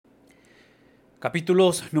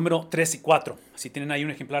Capítulos número 3 y 4. Si tienen ahí un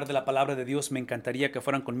ejemplar de la palabra de Dios, me encantaría que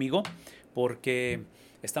fueran conmigo porque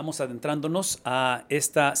estamos adentrándonos a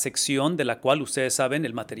esta sección de la cual ustedes saben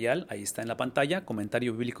el material. Ahí está en la pantalla,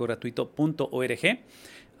 comentariobiblicogratuito.org.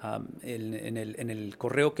 En el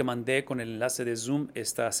correo que mandé con el enlace de Zoom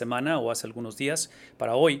esta semana o hace algunos días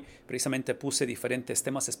para hoy, precisamente puse diferentes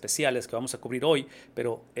temas especiales que vamos a cubrir hoy,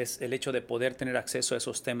 pero es el hecho de poder tener acceso a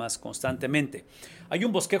esos temas constantemente. Hay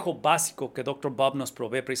un bosquejo básico que Dr. Bob nos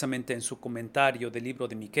provee precisamente en su comentario del libro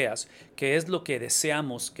de Miqueas, que es lo que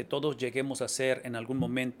deseamos que todos lleguemos a hacer en algún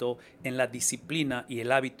momento en la disciplina y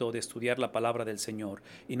el hábito de estudiar la palabra del Señor.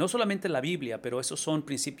 Y no solamente la Biblia, pero esos son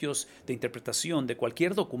principios de interpretación de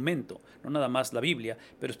cualquier documento, no nada más la Biblia,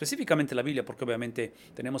 pero específicamente la Biblia, porque obviamente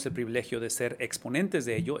tenemos el privilegio de ser exponentes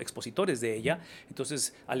de ello, expositores de ella.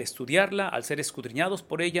 Entonces, al estudiarla, al ser escudriñados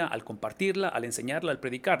por ella, al compartirla, al enseñarla, al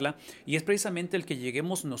predicarla, y es precisamente el que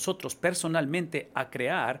lleguemos nosotros personalmente a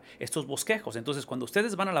crear estos bosquejos. Entonces, cuando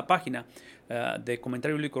ustedes van a la página de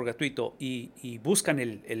Comentario Bíblico Gratuito y buscan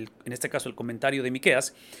en este caso el comentario de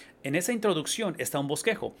Miqueas, en esa introducción está un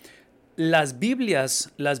bosquejo. Las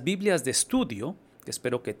Biblias de estudio, que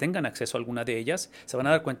espero que tengan acceso a alguna de ellas, se van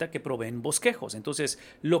a dar cuenta que proveen bosquejos. Entonces,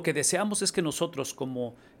 lo que deseamos es que nosotros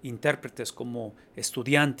como intérpretes, como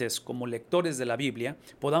estudiantes, como lectores de la Biblia,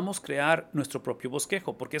 podamos crear nuestro propio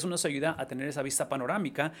bosquejo, porque eso nos ayuda a tener esa vista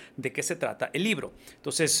panorámica de qué se trata el libro.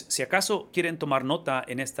 Entonces, si acaso quieren tomar nota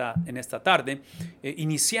en esta tarde,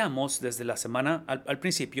 iniciamos desde la semana al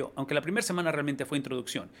principio, aunque la primera semana realmente fue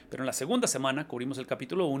introducción, pero en la segunda semana cubrimos el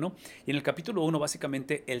capítulo 1, y en el capítulo 1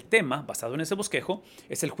 básicamente el tema basado en ese bosquejo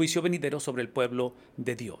es el juicio venidero sobre el pueblo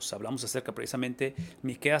de Dios. Hablamos acerca precisamente,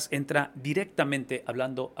 Miqueas entra directamente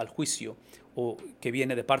hablando al juicio o que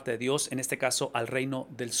viene de parte de Dios, en este caso al reino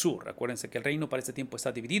del sur. Acuérdense que el reino para este tiempo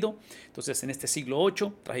está dividido. Entonces, en este siglo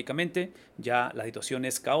 8, trágicamente, ya la situación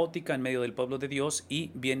es caótica en medio del pueblo de Dios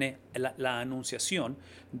y viene la anunciación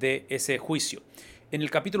de ese juicio. En el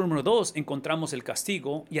capítulo número 2 encontramos el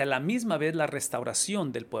castigo y a la misma vez la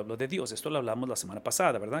restauración del pueblo de Dios. Esto lo hablamos la semana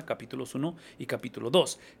pasada, ¿verdad? Capítulos 1 y capítulo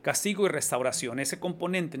 2. Castigo y restauración, ese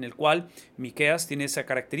componente en el cual Miqueas tiene esa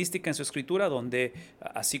característica en su escritura donde,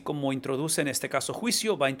 así como introduce en este caso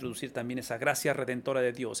juicio, va a introducir también esa gracia redentora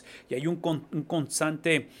de Dios. Y hay un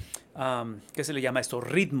constante, ¿qué se le llama esto?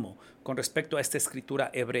 Ritmo con respecto a esta escritura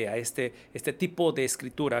hebrea, este tipo de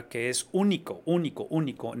escritura que es único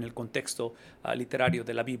en el contexto literario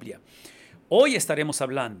de la Biblia. Hoy estaremos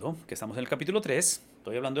hablando, que estamos en el capítulo 3,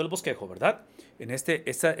 estoy hablando del bosquejo, ¿verdad? En este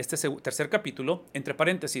tercer capítulo, entre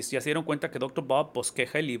paréntesis, ya se dieron cuenta que Dr. Bob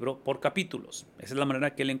bosqueja el libro por capítulos. Esa es la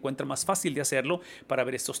manera que él encuentra más fácil de hacerlo para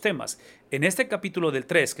ver estos temas. En este capítulo del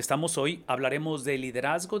 3 que estamos hoy, hablaremos del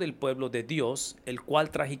liderazgo del pueblo de Dios, el cual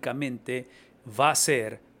trágicamente va a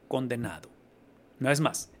ser condenado. No es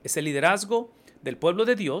más, es el liderazgo del pueblo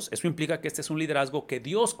de Dios. Eso implica que este es un liderazgo que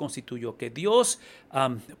Dios constituyó, que Dios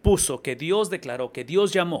puso, que Dios declaró, que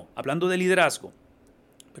Dios llamó, hablando de liderazgo.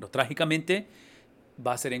 Pero trágicamente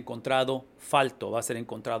va a ser encontrado falto, va a ser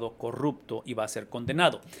encontrado corrupto y va a ser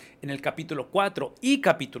condenado. En el capítulo 4 y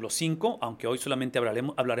capítulo 5, aunque hoy solamente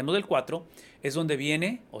hablaremos del 4, es donde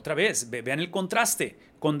viene otra vez, vean el contraste,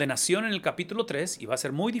 condenación en el capítulo 3, y va a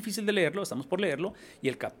ser muy difícil de leerlo, estamos por leerlo, y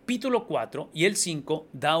el capítulo 4 y el 5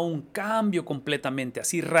 da un cambio completamente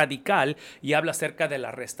así radical y habla acerca de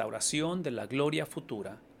la restauración de la gloria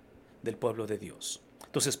futura del pueblo de Dios.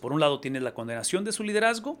 Entonces, por un lado tienes la condenación de su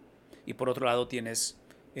liderazgo, y por otro lado tienes,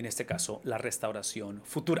 en este caso, la restauración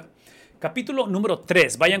futura. Capítulo número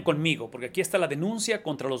 3, vayan conmigo, porque aquí está la denuncia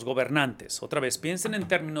contra los gobernantes. Otra vez, piensen en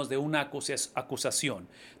términos de una acusación,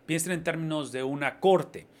 piensen en términos de una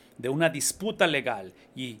corte, de una disputa legal,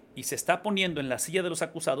 y se está poniendo en la silla de los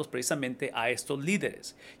acusados precisamente a estos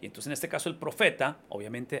líderes. Y entonces, en este caso, el profeta,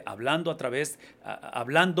 obviamente, hablando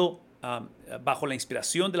bajo la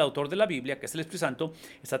inspiración del autor de la Biblia, que es el Espíritu Santo,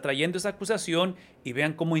 está trayendo esa acusación, y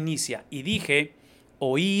vean cómo inicia. Y dije,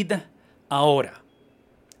 oíd ahora.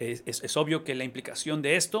 Es obvio que la implicación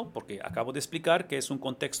de esto, porque acabo de explicar que es un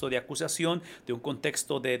contexto de acusación, de un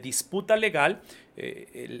contexto de disputa legal,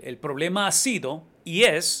 el problema ha sido y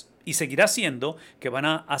es y seguirá siendo que van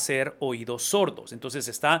a hacer oídos sordos. Entonces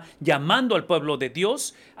está llamando al pueblo de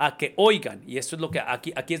Dios a que oigan, y esto es lo que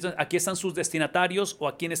aquí están sus destinatarios, o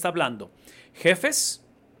a quién está hablando: jefes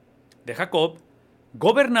de Jacob,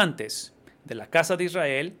 gobernantes de la casa de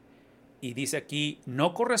Israel. Y dice aquí,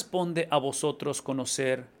 ¿no corresponde a vosotros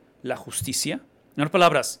conocer la justicia? En otras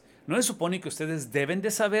palabras, ¿no se supone que ustedes deben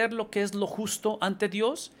de saber lo que es lo justo ante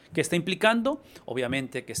Dios? ¿Qué está implicando?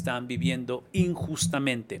 Obviamente que están viviendo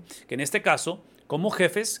injustamente. Que en este caso, como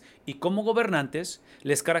jefes y como gobernantes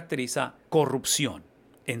les caracteriza corrupción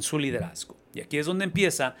en su liderazgo. Y aquí es donde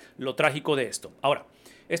empieza lo trágico de esto. Ahora,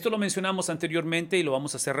 esto lo mencionamos anteriormente y lo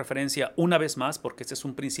vamos a hacer referencia una vez más porque este es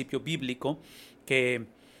un principio bíblico que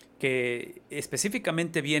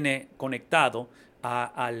específicamente viene conectado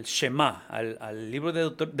al Shema, al libro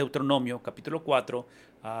de Deuteronomio, capítulo 4,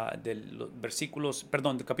 del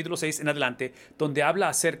capítulo 6 en adelante, donde habla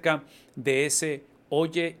acerca de ese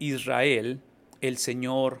oye Israel, el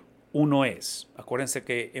Señor uno es. Acuérdense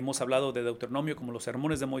que hemos hablado de Deuteronomio como los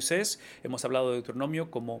sermones de Moisés, hemos hablado de Deuteronomio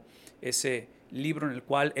como ese libro en el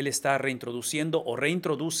cual él está reintroduciendo o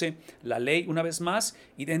reintroduce la ley una vez más,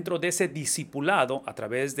 y dentro de ese discipulado a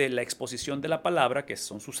través de la exposición de la palabra, que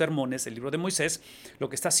son sus sermones, el libro de Moisés, lo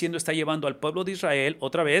que está haciendo está llevando al pueblo de Israel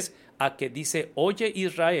otra vez a que dice, oye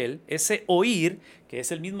Israel, ese oír, que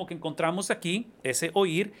es el mismo que encontramos aquí, ese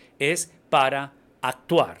oír es para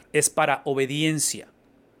actuar, es para obediencia.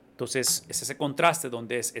 Entonces, es ese contraste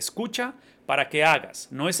donde es escucha para que hagas.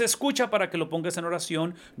 No es escucha para que lo pongas en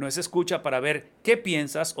oración, no es escucha para ver qué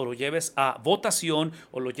piensas o lo lleves a votación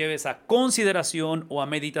o lo lleves a consideración o a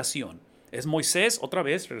meditación. Es Moisés, otra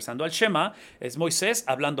vez, regresando al Shema, es Moisés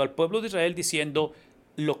hablando al pueblo de Israel diciendo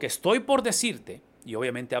lo que estoy por decirte, y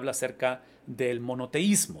obviamente habla acerca del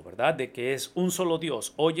monoteísmo, ¿verdad? De que es un solo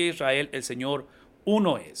Dios. Oye Israel, el Señor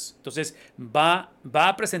uno es. Entonces va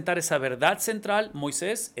a presentar esa verdad central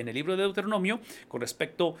Moisés en el libro de Deuteronomio con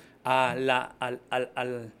respecto a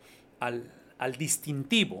al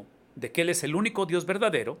distintivo de que Él es el único Dios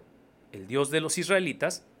verdadero, el Dios de los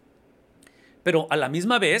israelitas, pero a la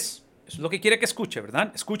misma vez, eso es lo que quiere que escuche,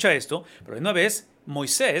 ¿verdad? Escucha esto, pero a la misma vez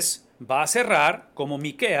Moisés va a cerrar, como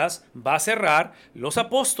Miqueas va a cerrar, los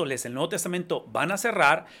apóstoles del Nuevo Testamento van a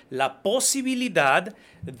cerrar la posibilidad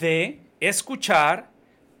de escuchar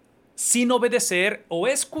sin obedecer o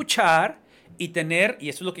escuchar y tener, y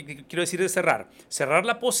eso es lo que quiero decir de cerrar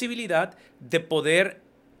la posibilidad de poder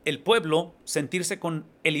el pueblo sentirse con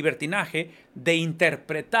el libertinaje de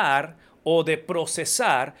interpretar o de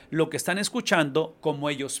procesar lo que están escuchando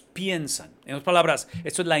como ellos piensan. En otras palabras,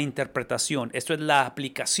 esto es la interpretación, esto es la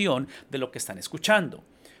aplicación de lo que están escuchando.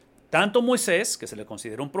 Tanto Moisés, que se le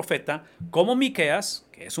considera un profeta, como Miqueas,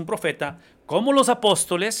 que es un profeta, como los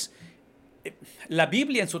apóstoles, la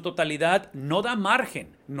Biblia en su totalidad no da margen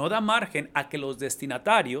a que los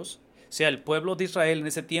destinatarios, sea el pueblo de Israel en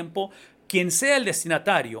ese tiempo, quien sea el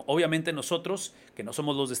destinatario, obviamente nosotros, que no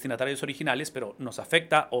somos los destinatarios originales, pero nos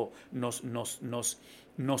afecta o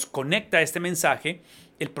nos conecta a este mensaje.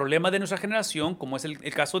 El problema de nuestra generación, como es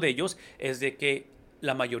el caso de ellos, es de que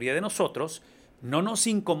la mayoría de nosotros no nos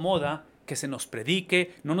incomoda que se nos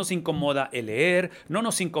predique, no nos incomoda el leer, no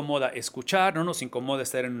nos incomoda escuchar, no nos incomoda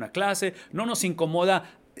estar en una clase, no nos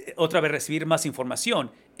incomoda otra vez recibir más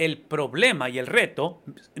información. El problema y el reto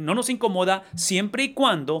no nos incomoda siempre y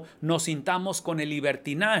cuando nos sintamos con el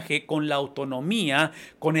libertinaje, con la autonomía,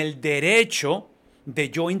 con el derecho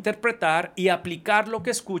de yo interpretar y aplicar lo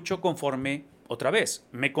que escucho conforme otra vez,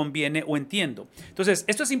 me conviene o entiendo. Entonces,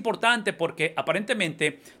 esto es importante porque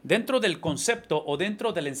aparentemente dentro del concepto o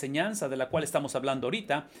dentro de la enseñanza de la cual estamos hablando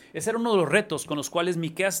ahorita, ese era uno de los retos con los cuales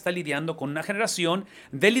Miqueas está lidiando con una generación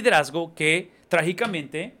de liderazgo que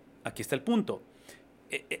trágicamente, aquí está el punto,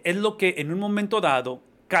 es lo que en un momento dado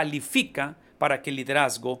califica para que el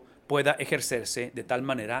liderazgo pueda ejercerse de tal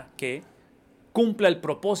manera que cumpla el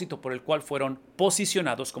propósito por el cual fueron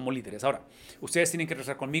posicionados como líderes. Ahora, ustedes tienen que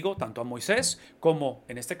regresar conmigo tanto a Moisés como,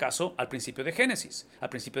 en este caso, al principio de Génesis. Al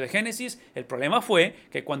principio de Génesis, el problema fue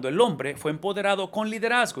que cuando el hombre fue empoderado con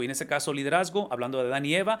liderazgo, y en este caso liderazgo, hablando de Adán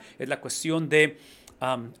y Eva, es la cuestión de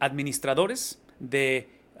administradores,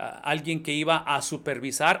 de alguien que iba a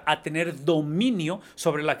supervisar, a tener dominio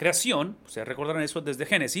sobre la creación. Ustedes recordarán eso desde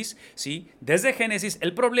Génesis, ¿sí? Desde Génesis,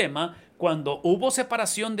 el problema, cuando hubo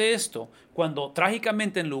separación de esto, cuando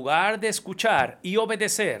trágicamente en lugar de escuchar y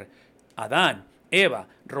obedecer, Adán, Eva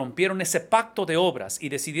rompieron ese pacto de obras y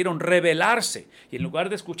decidieron rebelarse, y en lugar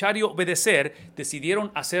de escuchar y obedecer,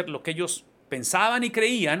 decidieron hacer lo que ellos pensaban y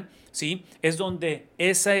creían, ¿sí? Es donde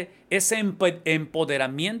ese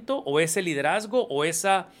empoderamiento o ese liderazgo o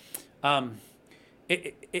ese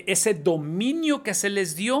dominio que se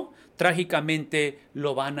les dio, trágicamente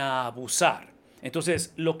lo van a abusar.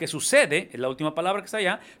 Entonces, lo que sucede, es la última palabra que está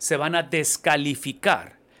allá, se van a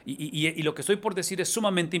descalificar. Y lo que estoy por decir es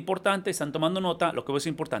sumamente importante, están tomando nota, lo que es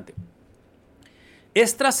importante.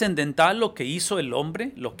 Es trascendental lo que hizo el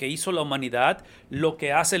hombre, lo que hizo la humanidad, lo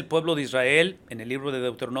que hace el pueblo de Israel en el libro de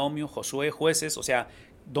Deuteronomio, Josué, Jueces. O sea,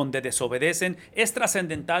 donde desobedecen. Es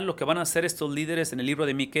trascendental lo que van a hacer estos líderes en el libro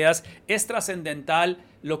de Miqueas. Es trascendental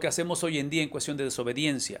lo que hacemos hoy en día en cuestión de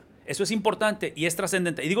desobediencia. Eso es importante y es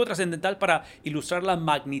trascendental. Y digo trascendental para ilustrar la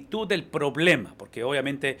magnitud del problema, porque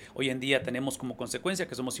obviamente hoy en día tenemos como consecuencia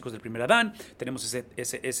que somos hijos del primer Adán, tenemos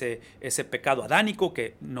ese pecado adánico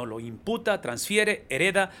que nos lo imputa, transfiere,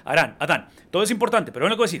 hereda Adán. Todo es importante, pero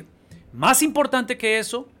bueno, lo que voy a decir, más importante que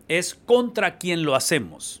eso es contra quién lo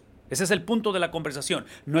hacemos. Ese es el punto de la conversación.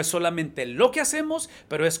 No es solamente lo que hacemos,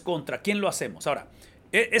 pero es contra quién lo hacemos. Ahora,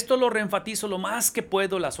 esto lo reenfatizo lo más que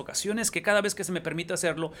puedo, las ocasiones que cada vez que se me permite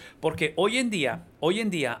hacerlo, porque hoy en día,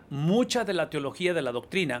 mucha de la teología, de la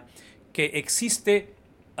doctrina que existe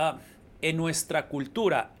en nuestra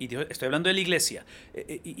cultura, y estoy hablando de la iglesia,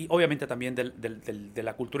 y obviamente también de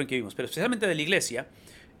la cultura en que vivimos, pero especialmente de la iglesia,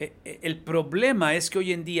 el problema es que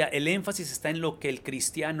hoy en día el énfasis está en lo que el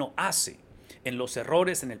cristiano hace, en los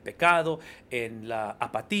errores, en el pecado, en la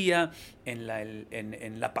apatía,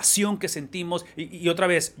 en la pasión que sentimos. Y otra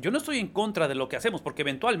vez, yo no estoy en contra de lo que hacemos, porque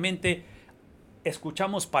eventualmente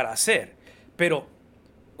escuchamos para hacer, pero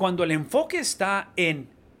cuando el enfoque está en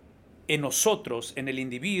nosotros, en el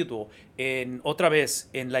individuo, otra vez,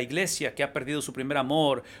 en la iglesia que ha perdido su primer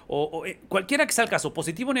amor, o cualquiera que sea el caso,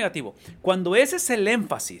 positivo o negativo, cuando ese es el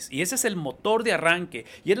énfasis y ese es el motor de arranque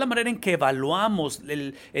y es la manera en que evaluamos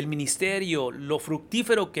el ministerio, lo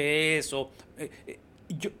fructífero que es,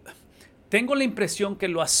 yo tengo la impresión que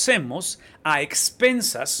lo hacemos a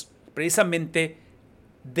expensas precisamente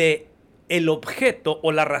de el objeto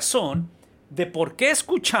o la razón de por qué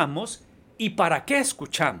escuchamos y para qué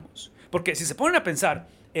escuchamos. Porque si se ponen a pensar,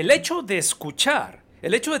 el hecho de escuchar,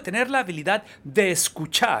 el hecho de tener la habilidad de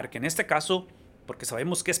escuchar, que en este caso, porque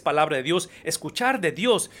sabemos que es palabra de Dios, escuchar de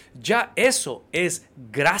Dios, ya eso es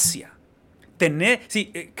gracia.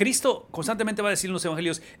 Cristo constantemente va a decir en los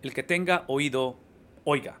evangelios, el que tenga oído,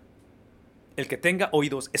 oiga. El que tenga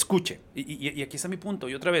oídos, escuche. Y aquí está mi punto.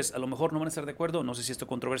 Y otra vez, a lo mejor no van a estar de acuerdo, no sé si esto es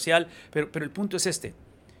controversial, pero el punto es este.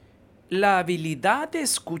 La habilidad de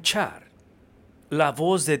escuchar la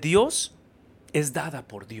voz de Dios es dada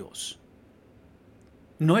por Dios.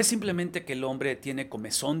 No es simplemente que el hombre tiene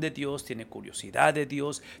comezón de Dios, tiene curiosidad de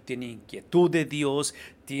Dios, tiene inquietud de Dios,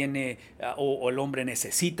 o el hombre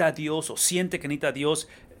necesita a Dios o siente que necesita a Dios.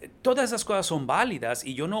 Todas esas cosas son válidas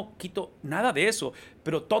y yo no quito nada de eso,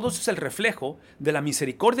 pero todo eso es el reflejo de la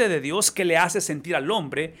misericordia de Dios que le hace sentir al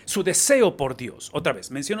hombre su deseo por Dios. Otra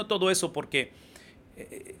vez, menciono todo eso porque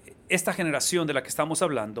esta generación de la que estamos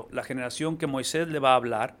hablando, la generación que Moisés le va a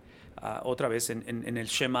hablar, otra vez en el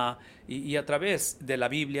Shema y a través de la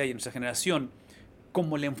Biblia y en nuestra generación,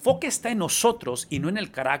 como el enfoque está en nosotros y no en el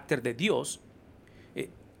carácter de Dios,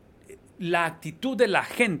 la actitud de la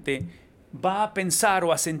gente va a pensar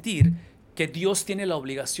o a sentir que Dios tiene la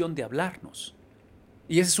obligación de hablarnos.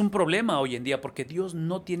 Y ese es un problema hoy en día porque Dios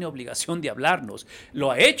no tiene obligación de hablarnos.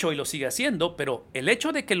 Lo ha hecho y lo sigue haciendo, pero el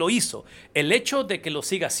hecho de que lo hizo, el hecho de que lo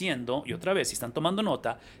siga haciendo, y otra vez, si están tomando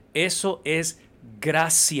nota, eso es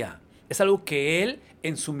gracia. Es algo que Él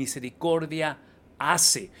en su misericordia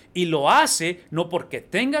hace. Y lo hace no porque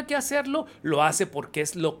tenga que hacerlo, lo hace porque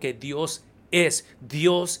es lo que Dios es.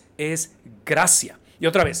 Dios es gracia. Y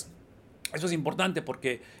otra vez, eso es importante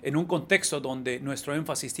porque en un contexto donde nuestro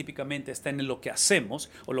énfasis típicamente está en lo que hacemos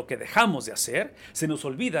o lo que dejamos de hacer, se nos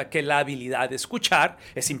olvida que la habilidad de escuchar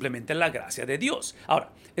es simplemente la gracia de Dios.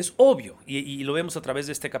 Ahora, es obvio, y lo vemos a través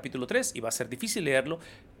de este capítulo 3, y va a ser difícil leerlo,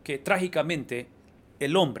 que trágicamente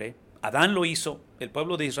el hombre, Adán lo hizo, el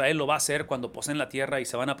pueblo de Israel lo va a hacer cuando poseen la tierra y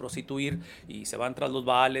se van a prostituir y se van tras los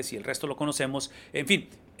Baales y el resto lo conocemos. En fin,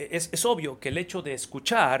 es obvio que el hecho de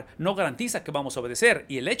escuchar no garantiza que vamos a obedecer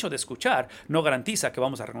y el hecho de escuchar no garantiza que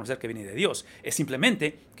vamos a reconocer que viene de Dios. Es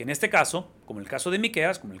simplemente que en este caso, como en el caso de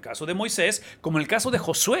Miqueas, como en el caso de Moisés, como en el caso de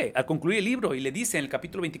Josué, al concluir el libro y le dice en el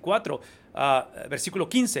capítulo 24, versículo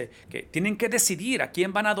 15, que tienen que decidir a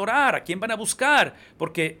quién van a adorar, a quién van a buscar,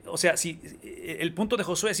 porque, o sea, si el punto de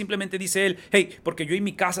Josué simplemente dice él, hey, porque yo y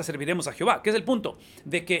mi casa serviremos a Jehová. ¿Qué es el punto?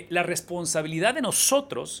 De que la responsabilidad de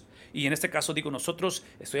nosotros, y en este caso digo nosotros,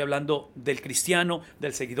 estoy hablando del cristiano,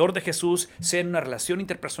 del seguidor de Jesús, sea en una relación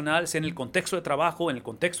interpersonal, sea en el contexto de trabajo, en el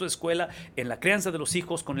contexto de escuela, en la crianza de los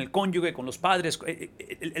hijos, con el cónyuge, con los padres.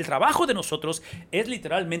 El trabajo de nosotros es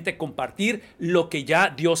literalmente compartir lo que ya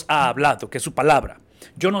Dios ha hablado, que es su palabra.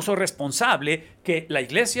 Yo no soy responsable que la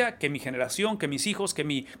iglesia, que mi generación, que mis hijos, que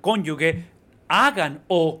mi cónyuge hagan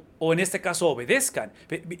o en este caso obedezcan.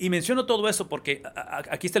 Y menciono todo eso porque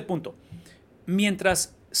aquí está el punto.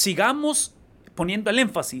 Mientras sigamos poniendo el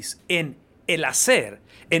énfasis en el hacer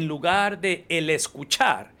en lugar de el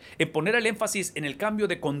escuchar, en poner el énfasis en el cambio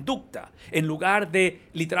de conducta, en lugar de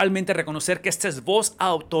literalmente reconocer que esta es voz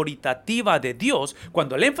autoritativa de Dios.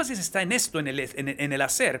 Cuando el énfasis está en esto, en el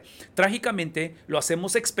hacer, trágicamente lo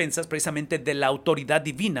hacemos a expensas precisamente de la autoridad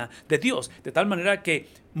divina de Dios, de tal manera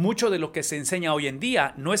que mucho de lo que se enseña hoy en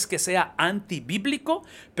día no es que sea antibíblico,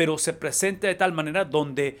 pero se presenta de tal manera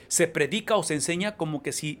donde se predica o se enseña como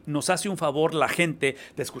que si nos hace un favor la gente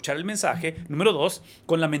de escuchar el mensaje. Número dos,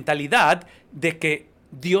 con la mentalidad de que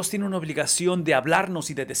Dios tiene una obligación de hablarnos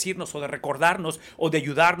y de decirnos o de recordarnos o de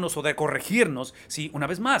ayudarnos o de corregirnos. Sí, una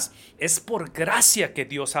vez más, es por gracia que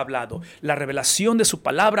Dios ha hablado. La revelación de su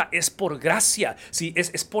palabra es por gracia. Sí,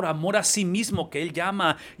 es por amor a sí mismo que Él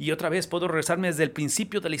llama. Y otra vez puedo regresarme desde el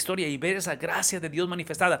principio de la historia y ver esa gracia de Dios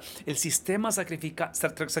manifestada. El sistema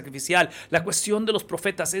sacrificial, la cuestión de los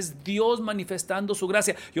profetas, es Dios manifestando su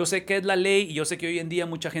gracia. Yo sé que es la ley y yo sé que hoy en día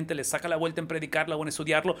mucha gente le saca la vuelta en predicarla o en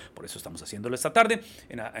estudiarlo. Por eso estamos haciéndolo esta tarde.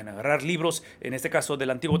 En agarrar libros, en este caso del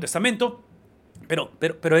Antiguo Testamento,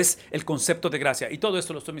 pero es el concepto de gracia. Y todo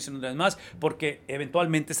esto lo estoy mencionando además porque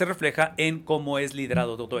eventualmente se refleja en cómo es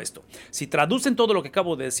liderado todo esto. Si traducen todo lo que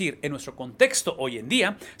acabo de decir en nuestro contexto hoy en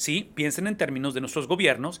día, sí, piensen en términos de nuestros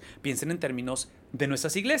gobiernos, piensen en términos de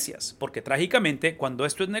nuestras iglesias, porque trágicamente cuando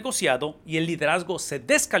esto es negociado y el liderazgo se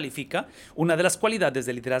descalifica, una de las cualidades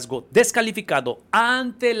del liderazgo descalificado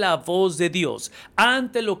ante la voz de Dios,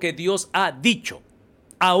 ante lo que Dios ha dicho,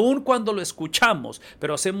 aun cuando lo escuchamos,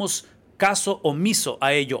 pero hacemos caso omiso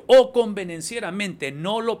a ello o convenencieramente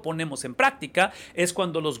no lo ponemos en práctica, es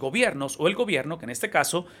cuando los gobiernos o el gobierno, que en este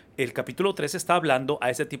caso el capítulo 3 está hablando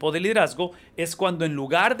a ese tipo de liderazgo, es cuando en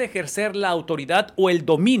lugar de ejercer la autoridad o el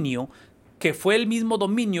dominio, que fue el mismo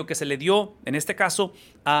dominio que se le dio en este caso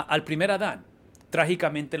al primer Adán,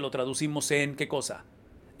 trágicamente lo traducimos en ¿qué cosa?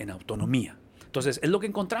 En autonomía. Entonces, es lo que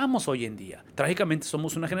encontramos hoy en día. Trágicamente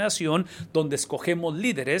somos una generación donde escogemos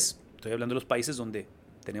líderes, estoy hablando de los países donde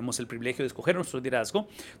tenemos el privilegio de escoger nuestro liderazgo,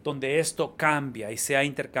 donde esto cambia y se ha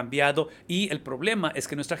intercambiado. Y el problema es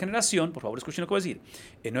que nuestra generación, por favor escuchen lo que voy a decir,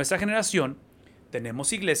 en nuestra generación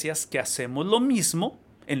tenemos iglesias que hacemos lo mismo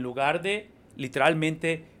en lugar de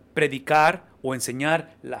literalmente predicar o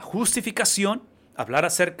enseñar la justificación, hablar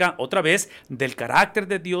acerca otra vez del carácter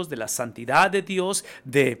de Dios, de la santidad de Dios,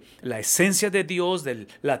 de la esencia de Dios, de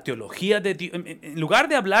la teología de Dios. En lugar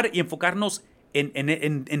de hablar y enfocarnos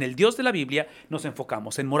en el Dios de la Biblia, nos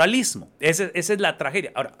enfocamos en moralismo. Esa es la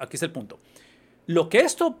tragedia. Ahora, aquí es el punto. Lo que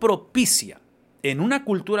esto propicia en una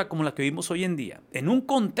cultura como la que vivimos hoy en día, en un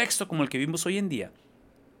contexto como el que vivimos hoy en día,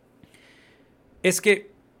 es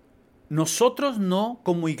que nosotros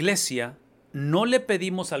como iglesia, no le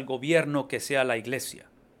pedimos al gobierno que sea la iglesia.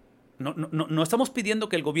 No estamos pidiendo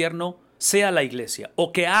que el gobierno sea la iglesia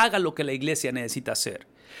o que haga lo que la iglesia necesita hacer.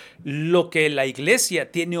 Lo que la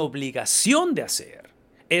iglesia tiene obligación de hacer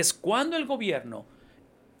es cuando el gobierno,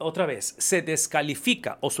 otra vez, se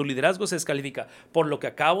descalifica o su liderazgo se descalifica por lo que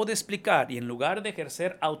acabo de explicar y en lugar de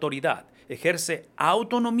ejercer autoridad, ejerce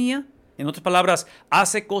autonomía. En otras palabras,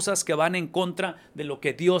 hace cosas que van en contra de lo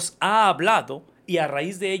que Dios ha hablado y a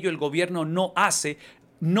raíz de ello el gobierno no hace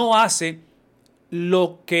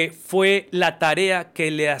lo que fue la tarea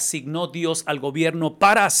que le asignó Dios al gobierno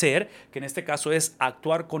para hacer, que en este caso es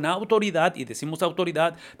actuar con autoridad, y decimos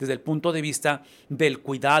autoridad desde el punto de vista del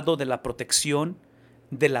cuidado, de la protección,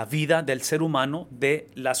 de la vida del ser humano, de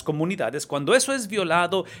las comunidades. Cuando eso es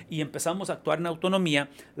violado y empezamos a actuar en autonomía,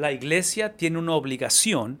 la iglesia tiene una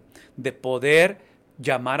obligación de poder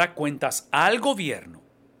llamar a cuentas al gobierno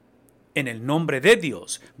en el nombre de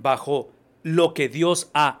Dios, bajo lo que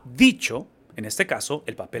Dios ha dicho, en este caso,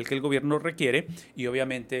 el papel que el gobierno requiere, y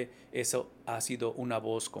obviamente eso ha sido una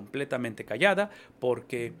voz completamente callada,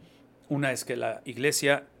 porque una es que la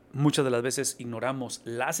iglesia muchas de las veces ignoramos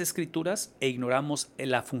las escrituras e ignoramos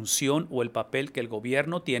la función o el papel que el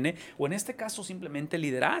gobierno tiene, o en este caso simplemente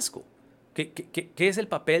liderazgo. ¿Qué es el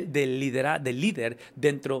papel del líder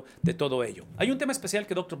dentro de todo ello? Hay un tema especial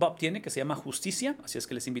que Dr. Bob tiene que se llama justicia, así es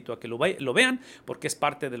que les invito a que lo vean, porque es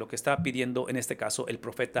parte de lo que está pidiendo en este caso el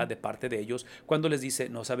profeta de parte de ellos, cuando les dice,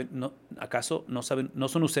 ¿acaso no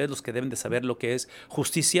son ustedes los que deben de saber lo que es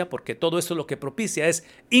justicia? Porque todo eso lo que propicia es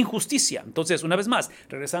injusticia. Entonces, una vez más,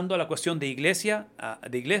 regresando a la cuestión de iglesia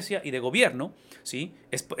y de gobierno, ¿sí?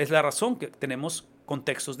 Es la razón que tenemos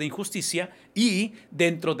contextos de injusticia, y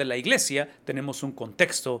dentro de la iglesia tenemos un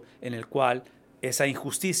contexto en el cual esa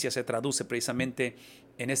injusticia se traduce precisamente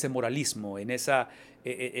en ese moralismo, en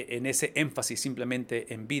ese énfasis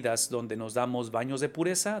simplemente en vidas donde nos damos baños de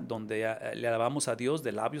pureza, donde le alabamos a Dios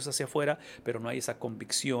de labios hacia afuera, pero no hay esa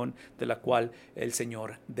convicción de la cual el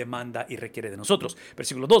Señor demanda y requiere de nosotros.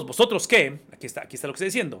 Versículo 2, ¿vosotros qué? Aquí está lo que está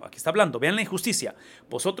diciendo, aquí está hablando, vean la injusticia.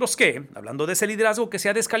 ¿Vosotros qué? Hablando de ese liderazgo que se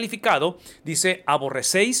ha descalificado, dice,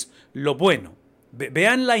 aborrecéis lo bueno.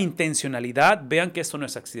 Vean la intencionalidad, vean que esto no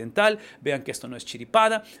es accidental, vean que esto no es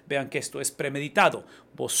chiripada, vean que esto es premeditado.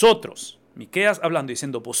 Vosotros, Miqueas hablando,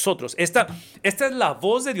 diciendo vosotros, esta es la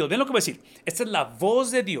voz de Dios, ven lo que voy a decir, esta es la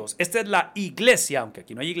voz de Dios, esta es la iglesia, aunque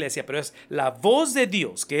aquí no hay iglesia, pero es la voz de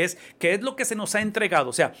Dios, que es lo que se nos ha entregado.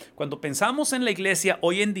 O sea, cuando pensamos en la iglesia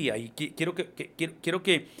hoy en día, y quiero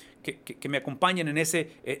que me acompañen en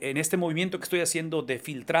este movimiento que estoy haciendo de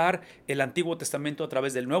filtrar el Antiguo Testamento a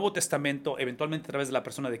través del Nuevo Testamento, eventualmente a través de la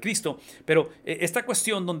persona de Cristo. Pero esta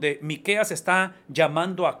cuestión donde Miqueas está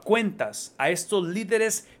llamando a cuentas a estos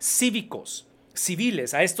líderes cívicos,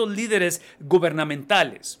 civiles, a estos líderes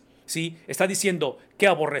gubernamentales, ¿sí? Está diciendo que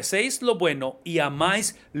aborrecéis lo bueno y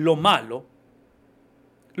amáis lo malo,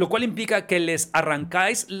 lo cual implica que les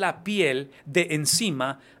arrancáis la piel de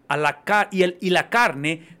encima y la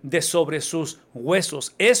carne de sobre sus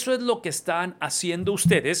huesos. Eso es lo que están haciendo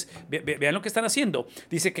ustedes. Vean lo que están haciendo.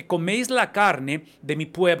 Dice que coméis la carne de mi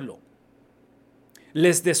pueblo.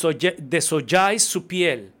 Les desolláis su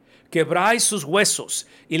piel, quebráis sus huesos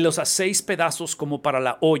y los hacéis pedazos como para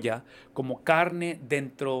la olla, como carne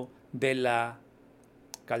dentro de la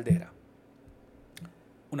caldera.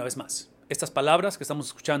 Una vez más, estas palabras que estamos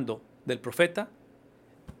escuchando del profeta,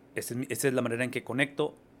 esta es la manera en que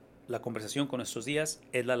conecto la conversación con estos días,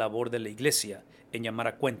 es la labor de la iglesia en llamar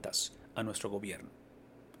a cuentas a nuestro gobierno,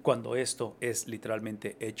 cuando esto es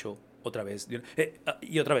literalmente hecho otra vez.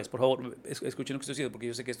 Y otra vez, por favor, escuchen lo que estoy diciendo, porque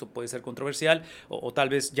yo sé que esto puede ser controversial, o tal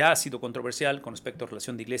vez ya ha sido controversial con respecto a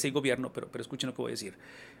relación de iglesia y gobierno, pero escuchen lo que voy a decir.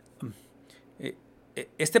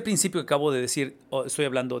 Este principio que acabo de decir, estoy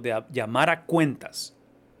hablando de llamar a cuentas,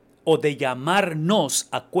 o de llamarnos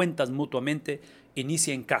a cuentas mutuamente,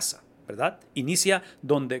 inicia en casa, ¿verdad? Inicia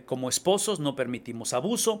donde como esposos no permitimos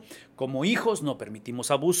abuso, como hijos no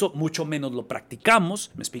permitimos abuso, mucho menos lo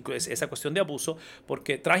practicamos. Me explico, es esa cuestión de abuso,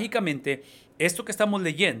 porque trágicamente esto que estamos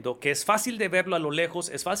leyendo, que es fácil de verlo a lo lejos,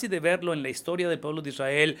 es fácil de verlo en la historia del pueblo de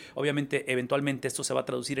Israel, obviamente eventualmente esto se va a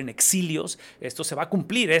traducir en exilios, esto se va a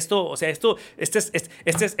cumplir, este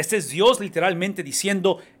es Dios literalmente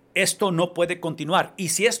diciendo: esto no puede continuar. Y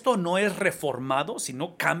si esto no es reformado, si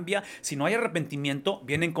no cambia, si no hay arrepentimiento,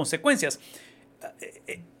 vienen consecuencias.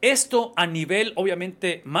 Esto a nivel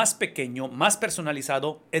obviamente más pequeño, más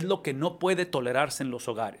personalizado, es lo que no puede tolerarse en los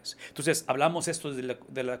hogares. Entonces hablamos esto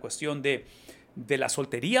de la cuestión de la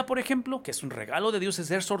soltería, por ejemplo, que es un regalo de Dios es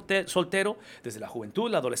ser soltero, desde la juventud,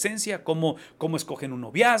 la adolescencia, cómo escogen un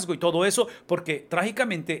noviazgo y todo eso, porque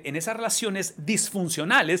trágicamente en esas relaciones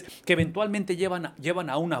disfuncionales que eventualmente llevan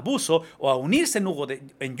a un abuso o a unirse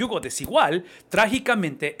en yugo desigual,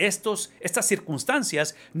 trágicamente estas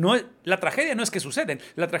circunstancias, la tragedia no es que suceden,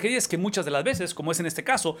 la tragedia es que muchas de las veces, como es en este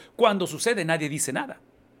caso, cuando sucede nadie dice nada.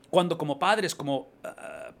 Cuando como padres, como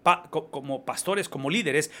pastores, como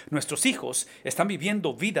líderes, nuestros hijos están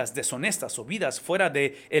viviendo vidas deshonestas o vidas fuera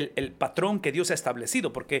del el patrón que Dios ha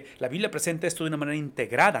establecido, porque la Biblia presenta esto de una manera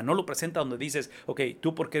integrada, no lo presenta donde dices, ok,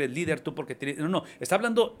 tú porque eres líder, tú porque tienes... No, está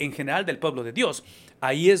hablando en general del pueblo de Dios.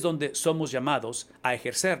 Ahí es donde somos llamados a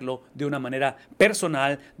ejercerlo de una manera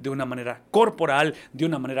personal, de una manera corporal, de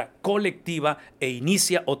una manera colectiva, e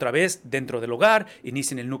inicia otra vez dentro del hogar,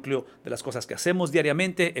 inicia en el núcleo de las cosas que hacemos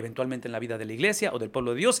diariamente, eventualmente en la vida de la iglesia o del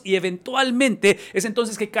pueblo de Dios, y eventualmente es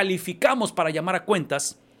entonces que calificamos para llamar a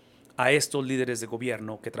cuentas a estos líderes de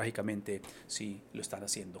gobierno que trágicamente sí lo están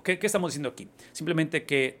haciendo. ¿Qué estamos diciendo aquí? Simplemente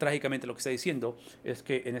que trágicamente lo que está diciendo es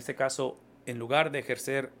que en este caso, en lugar de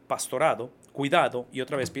ejercer pastorado, cuidado, y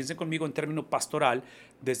otra vez piensen conmigo en término pastoral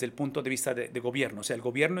desde el punto de vista de gobierno. O sea, el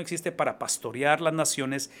gobierno existe para pastorear las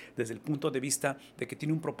naciones desde el punto de vista de que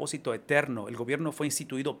tiene un propósito eterno. El gobierno fue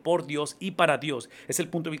instituido por Dios y para Dios. Es el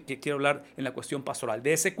punto que quiero hablar en la cuestión pastoral.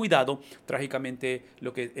 De ese cuidado, trágicamente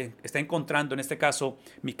lo que está encontrando en este caso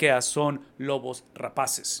Miqueas son lobos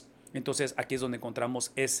rapaces. Entonces aquí es donde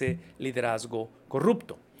encontramos ese liderazgo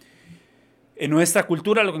corrupto. En nuestra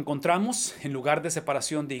cultura lo que encontramos, en lugar de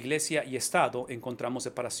separación de iglesia y Estado, encontramos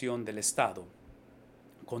separación del Estado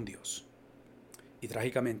con Dios. Y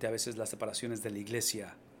trágicamente a veces la separación es de la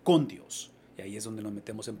iglesia con Dios. Y ahí es donde nos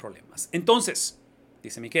metemos en problemas. Entonces,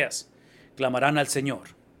 dice Miqueas, clamarán al Señor.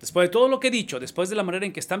 Después de todo lo que he dicho, después de la manera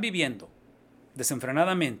en que están viviendo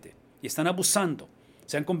desenfrenadamente y están abusando,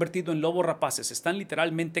 se han convertido en lobos rapaces, están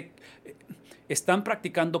literalmente están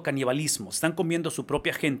practicando canibalismo, están comiendo su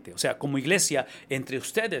propia gente. O sea, como iglesia, entre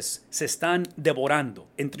ustedes se están devorando.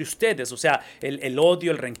 Entre ustedes, o sea, el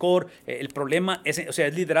odio, el rencor, el problema, o sea,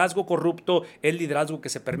 es liderazgo corrupto, es liderazgo que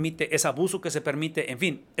se permite, es abuso que se permite. En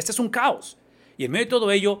fin, este es un caos. Y en medio de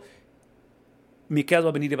todo ello, Miqueas va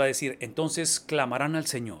a venir y va a decir, entonces clamarán al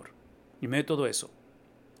Señor. Y en medio de todo eso.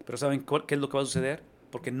 Pero ¿saben qué es lo que va a suceder?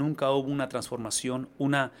 Porque nunca hubo una transformación,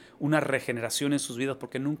 una regeneración en sus vidas,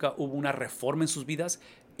 porque nunca hubo una reforma en sus vidas,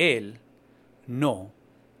 Él no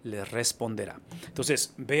les responderá.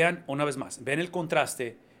 Entonces, vean una vez más, vean el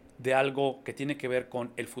contraste de algo que tiene que ver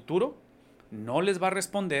con el futuro. No les va a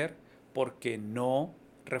responder porque no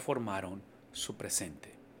reformaron su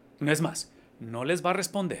presente. No es más, no les va a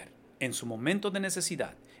responder en su momento de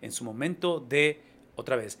necesidad, en su momento de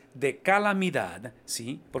otra vez, de calamidad,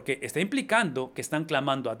 ¿sí? Porque está implicando que están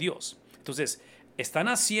clamando a Dios. Entonces, están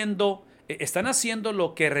haciendo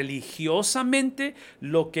lo que religiosamente,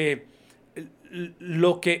 lo que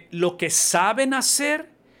saben hacer,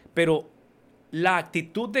 pero la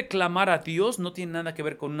actitud de clamar a Dios no tiene nada que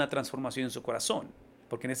ver con una transformación en su corazón,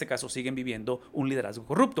 porque en este caso siguen viviendo un liderazgo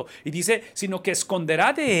corrupto. Y dice, sino que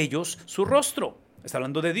esconderá de ellos su rostro. Está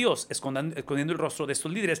hablando de Dios, escondiendo el rostro de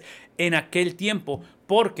estos líderes en aquel tiempo,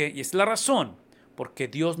 porque, y esta es la razón, porque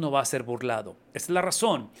Dios no va a ser burlado. Esta es la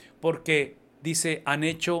razón, porque dice, han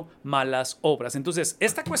hecho malas obras. Entonces,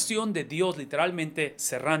 esta cuestión de Dios literalmente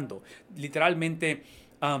cerrando, literalmente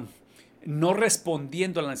no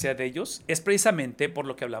respondiendo a la necesidad de ellos, es precisamente por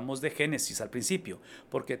lo que hablamos de Génesis al principio,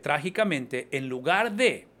 porque trágicamente, en lugar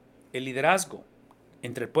de el liderazgo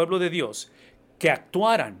entre el pueblo de Dios, que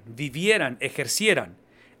actuaran, vivieran, ejercieran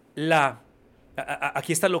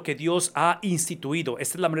aquí está lo que Dios ha instituido.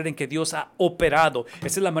 Esta es la manera en que Dios ha operado. Esta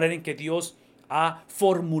es la manera en que Dios ha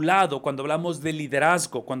formulado cuando hablamos de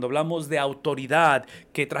liderazgo, cuando hablamos de autoridad,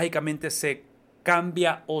 que trágicamente se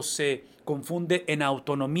cambia o se confunde en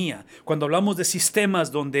autonomía. Cuando hablamos de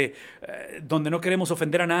sistemas donde no queremos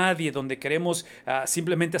ofender a nadie, donde queremos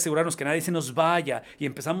simplemente asegurarnos que nadie se nos vaya y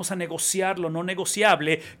empezamos a negociar lo no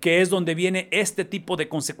negociable, que es donde viene este tipo de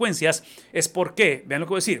consecuencias, es porque, vean lo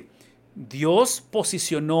que voy a decir, Dios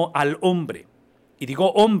posicionó al hombre, y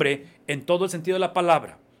digo hombre en todo el sentido de la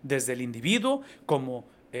palabra, desde el individuo como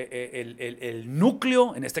el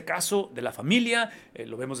núcleo, en este caso, de la familia,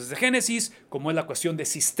 lo vemos desde Génesis, como es la cuestión de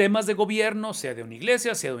sistemas de gobierno, sea de una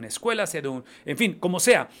iglesia, sea de una escuela, sea de un... En fin, como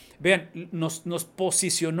sea. Vean, nos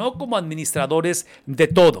posicionó como administradores de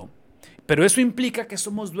todo. Pero eso implica que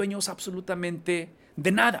somos dueños absolutamente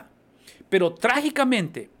de nada. Pero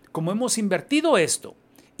trágicamente, como hemos invertido esto,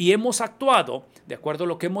 y hemos actuado, de acuerdo a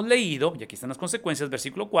lo que hemos leído, y aquí están las consecuencias,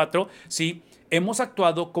 versículo 4, ¿sí? Hemos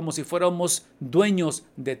actuado como si fuéramos dueños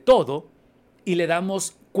de todo y le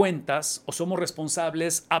damos cuentas o somos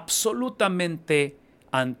responsables absolutamente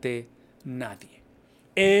ante nadie.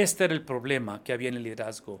 Este era el problema que había en el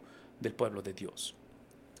liderazgo del pueblo de Dios.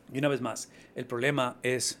 Y una vez más, el problema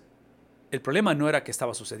no era que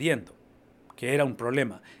estaba sucediendo, que era un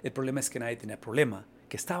problema. El problema es que nadie tenía problema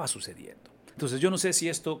que estaba sucediendo. Entonces yo no sé si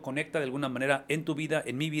esto conecta de alguna manera en tu vida,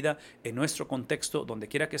 en mi vida, en nuestro contexto, donde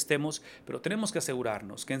quiera que estemos, pero tenemos que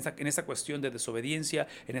asegurarnos que en esta cuestión de desobediencia,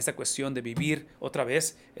 en esta cuestión de vivir otra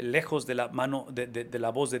vez lejos de la mano, de la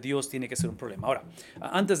voz de Dios, tiene que ser un problema. Ahora,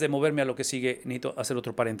 antes de moverme a lo que sigue, necesito hacer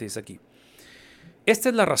otro paréntesis aquí. Esta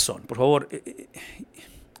es la razón, por favor.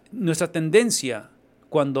 Nuestra tendencia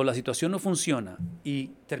cuando la situación no funciona y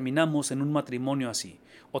terminamos en un matrimonio así,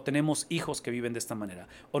 o tenemos hijos que viven de esta manera,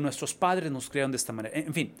 o nuestros padres nos criaron de esta manera,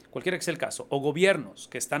 en fin, cualquiera que sea el caso, o gobiernos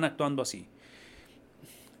que están actuando así.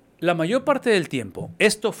 La mayor parte del tiempo,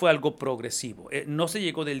 esto fue algo progresivo. No se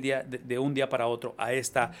llegó de un día para otro a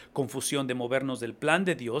esta confusión de movernos del plan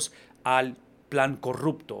de Dios al plan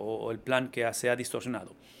corrupto o el plan que se ha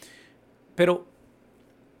distorsionado. Pero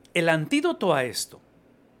el antídoto a esto,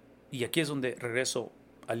 y aquí es donde regreso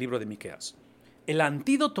al libro de Miqueas, el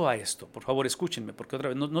antídoto a esto, por favor escúchenme, porque otra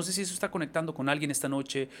vez, no sé si eso está conectando con alguien esta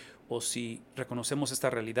noche o si reconocemos esta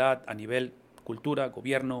realidad a nivel cultura,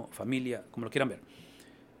 gobierno, familia, como lo quieran ver.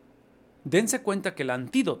 Dense cuenta que el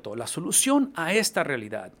antídoto, la solución a esta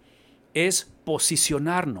realidad es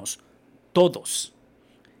posicionarnos todos,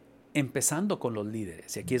 empezando con los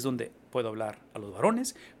líderes. Y aquí es donde puedo hablar a los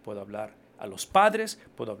varones, puedo hablar a los padres,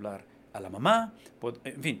 puedo hablar a la mamá,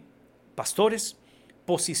 en fin, pastores,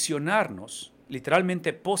 posicionarnos,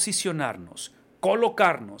 literalmente posicionarnos,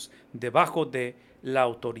 colocarnos debajo de la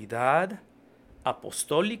autoridad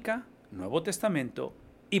apostólica, Nuevo Testamento,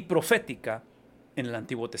 y profética en el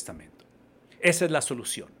Antiguo Testamento. Esa es la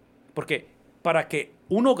solución. Porque para que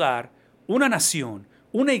un hogar, una nación,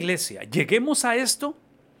 una iglesia, lleguemos a esto,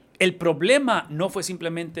 El problema no fue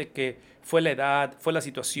simplemente que fue la edad, fue la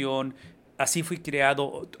situación, así fui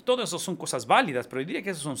creado. Todo eso son cosas válidas, pero yo diría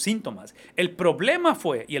que esos son síntomas. El problema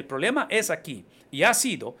fue, y el problema es aquí, y ha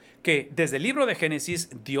sido que desde el libro de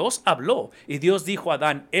Génesis Dios habló y Dios dijo a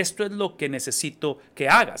Adán, esto es lo que necesito que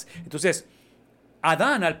hagas. Entonces,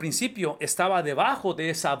 Adán al principio estaba debajo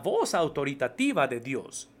de esa voz autoritativa de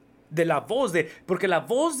Dios. De la voz de, porque la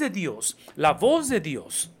voz de Dios,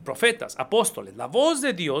 profetas, apóstoles, la voz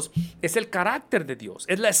de Dios es el carácter de Dios,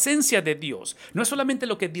 es la esencia de Dios. No es solamente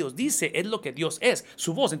lo que Dios dice, es lo que Dios es,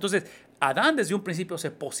 su voz. Entonces, Adán desde un principio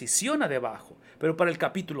se posiciona debajo, pero para el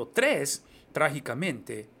capítulo 3,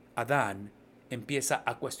 trágicamente, Adán empieza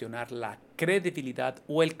a cuestionar la credibilidad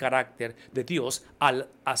o el carácter de Dios al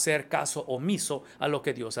hacer caso omiso a lo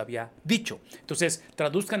que Dios había dicho. Entonces,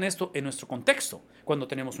 traduzcan esto en nuestro contexto. Cuando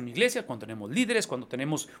tenemos una iglesia, cuando tenemos líderes, cuando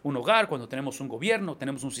tenemos un hogar, cuando tenemos un gobierno,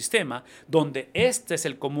 tenemos un sistema donde este es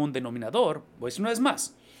el común denominador, pues una vez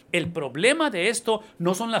más, el problema de esto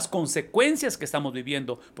no son las consecuencias que estamos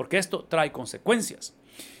viviendo, porque esto trae consecuencias.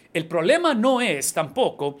 El problema no es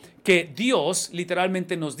tampoco que Dios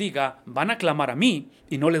literalmente nos diga, van a clamar a mí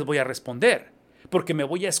y no les voy a responder, porque me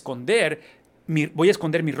voy a esconder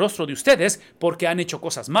mi rostro de ustedes porque han hecho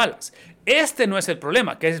cosas malas. Este no es el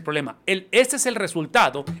problema. ¿Qué es el problema? Este es el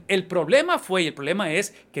resultado. El problema fue y el problema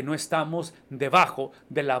es que no estamos debajo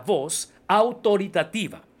de la voz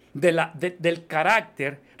autoritativa, del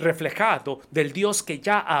carácter reflejado del Dios que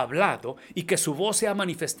ya ha hablado y que su voz se ha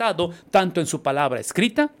manifestado tanto en su palabra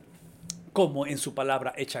escrita como en su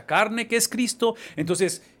palabra hecha carne, que es Cristo.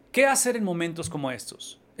 Entonces, ¿qué hacer en momentos como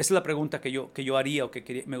estos? Esa es la pregunta que yo haría o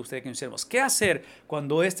que me gustaría que nos hiciéramos. ¿Qué hacer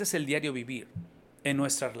cuando este es el diario vivir en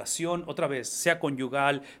nuestra relación, otra vez, sea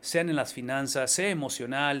conyugal, sea en las finanzas, sea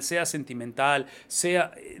emocional, sea sentimental,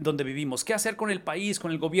 sea donde vivimos? ¿Qué hacer con el país,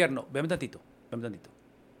 con el gobierno? Véame tantito.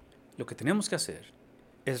 Lo que tenemos que hacer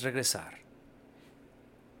es regresar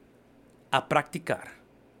a practicar.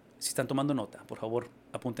 Si están tomando nota, por favor,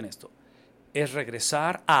 apunten esto. Es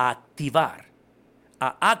regresar a activar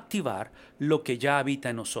lo que ya habita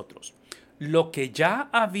en nosotros. Lo que ya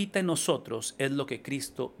habita en nosotros es lo que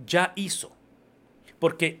Cristo ya hizo.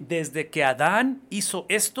 Porque desde que Adán hizo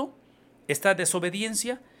esta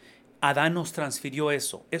desobediencia, Adán nos transfirió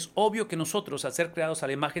eso. Es obvio que nosotros, al ser creados a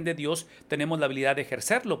la imagen de Dios, tenemos la habilidad de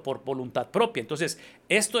ejercerlo por voluntad propia. Entonces,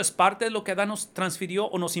 esto es parte de lo que Adán nos transfirió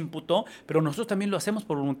o nos imputó, pero nosotros también lo hacemos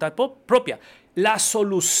por voluntad propia. La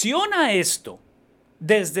solución a esto,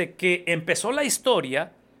 desde que empezó la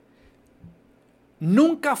historia,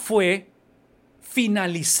 nunca fue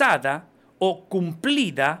finalizada o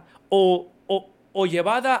cumplida o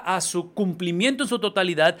llevada a su cumplimiento en su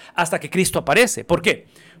totalidad hasta que Cristo aparece. ¿Por qué?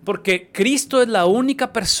 Porque Cristo es la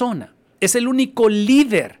única persona, es el único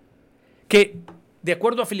líder que, de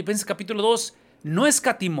acuerdo a Filipenses capítulo 2, no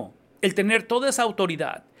escatimó el tener toda esa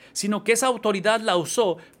autoridad, sino que esa autoridad la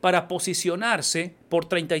usó para posicionarse por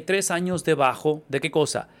 33 años debajo de ¿qué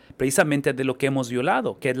cosa? Precisamente de lo que hemos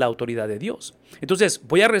violado, que es la autoridad de Dios. Entonces,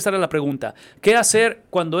 voy a regresar a la pregunta, ¿qué hacer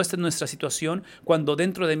cuando esta es nuestra situación? Cuando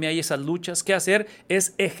dentro de mí hay esas luchas, ¿qué hacer?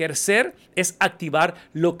 Es ejercer, es activar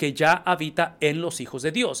lo que ya habita en los hijos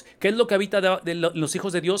de Dios. ¿Qué es lo que habita de los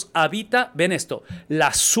hijos de Dios? Habita, ven esto,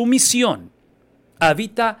 la sumisión,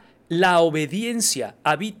 habita la obediencia,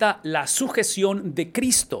 habita la sujeción de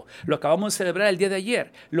Cristo. Lo acabamos de celebrar el día de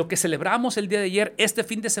ayer. Lo que celebramos el día de ayer, este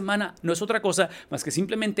fin de semana, no es otra cosa más que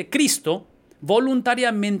simplemente Cristo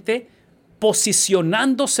voluntariamente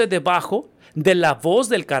posicionándose debajo de la voz,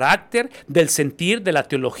 del carácter, del sentir, de la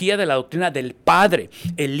teología, de la doctrina del Padre.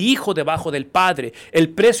 El Hijo debajo del Padre. El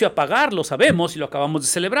precio a pagar, lo sabemos y lo acabamos de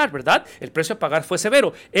celebrar, ¿verdad? El precio a pagar fue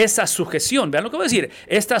severo. Esa sujeción, vean lo que voy a decir,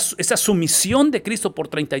 esa sumisión de Cristo por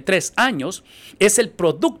 33 años es el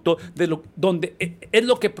producto de es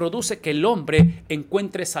lo que produce que el hombre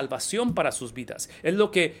encuentre salvación para sus vidas.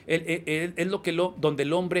 Donde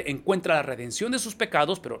el hombre encuentra la redención de sus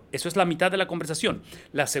pecados, pero eso es la mitad de la conversación.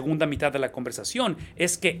 La segunda mitad de la conversación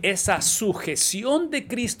es que esa sujeción de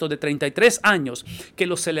Cristo de 33 años, que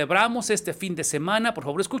lo celebramos este fin de semana, por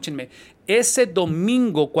favor escúchenme, ese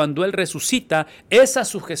domingo cuando Él resucita, esa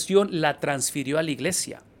sujeción la transfirió a la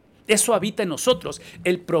iglesia. Eso habita en nosotros.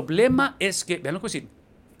 El problema es que, vean lo que voy a decir,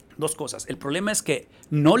 dos cosas. El problema es que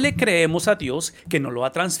no le creemos a Dios que nos lo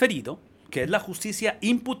ha transferido. que es la justicia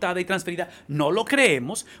imputada y transferida, no lo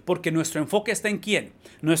creemos porque nuestro enfoque está en ¿quién?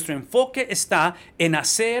 Nuestro enfoque está en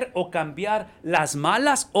hacer o cambiar las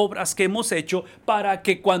malas obras que hemos hecho para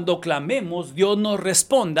que cuando clamemos Dios nos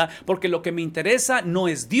responda, porque lo que me interesa no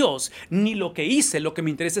es Dios ni lo que hice, lo que me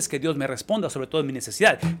interesa es que Dios me responda, sobre todo en mi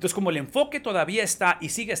necesidad. Entonces, como el enfoque todavía está y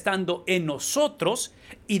sigue estando en nosotros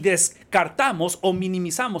y descartamos o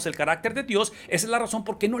minimizamos el carácter de Dios, esa es la razón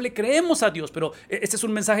por qué no le creemos a Dios. Pero este es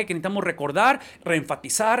un mensaje que necesitamos recordar,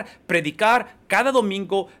 reenfatizar, predicar cada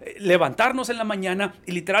domingo, levantarnos en la mañana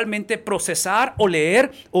y literalmente procesar o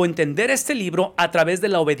leer o entender este libro a través de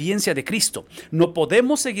la obediencia de Cristo. No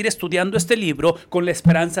podemos seguir estudiando este libro con la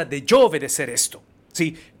esperanza de yo obedecer esto.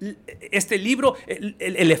 Sí, este libro,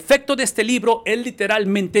 el efecto de este libro es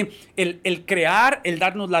literalmente el crear, el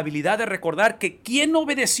darnos la habilidad de recordar que quien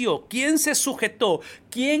obedeció, quien se sujetó,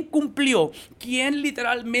 quien cumplió, quien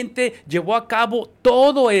literalmente llevó a cabo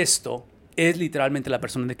todo esto, es literalmente la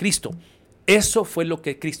persona de Cristo. Eso fue lo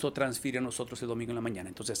que Cristo transfiere a nosotros el domingo en la mañana.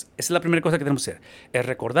 Entonces, esa es la primera cosa que tenemos que hacer. Es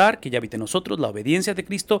recordar que ya habita en nosotros la obediencia de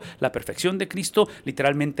Cristo, la perfección de Cristo,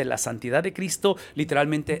 literalmente la santidad de Cristo,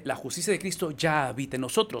 literalmente la justicia de Cristo ya habita en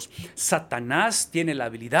nosotros. Satanás tiene la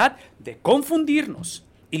habilidad de confundirnos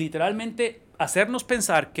y literalmente hacernos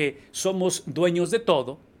pensar que somos dueños de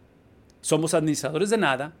todo, somos administradores de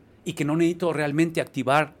nada y que no necesito realmente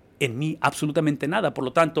activar en mí absolutamente nada. Por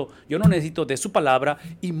lo tanto, yo no necesito de su palabra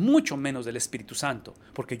y mucho menos del Espíritu Santo,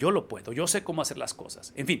 porque yo lo puedo, yo sé cómo hacer las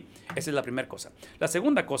cosas. En fin, esa es la primera cosa. La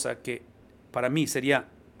segunda cosa que para mí sería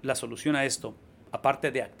la solución a esto,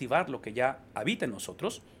 aparte de activar lo que ya habita en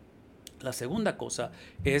nosotros, la segunda cosa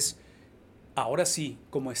es, ahora sí,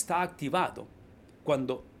 como está activado,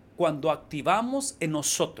 cuando activamos en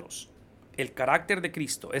nosotros el carácter de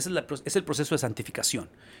Cristo, es el proceso de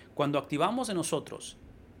santificación. Cuando activamos en nosotros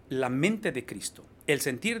la mente de Cristo, el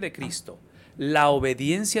sentir de Cristo, la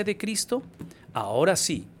obediencia de Cristo, ahora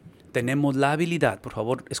sí tenemos la habilidad, por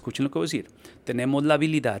favor escuchen lo que voy a decir, tenemos la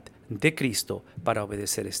habilidad de Cristo para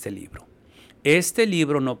obedecer este libro. Este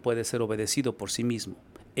libro no puede ser obedecido por sí mismo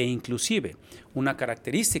e inclusive una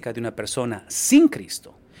característica de una persona sin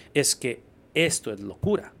Cristo es que esto es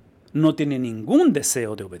locura, no tiene ningún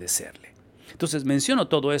deseo de obedecerle. Entonces menciono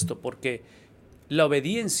todo esto porque la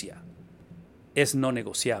obediencia es no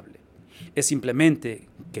negociable. Es simplemente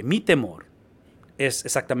que mi temor es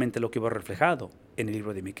exactamente lo que va reflejado en el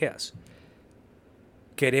libro de Miqueas.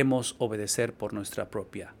 Queremos obedecer por nuestra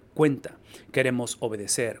propia cuenta. Queremos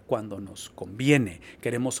obedecer cuando nos conviene.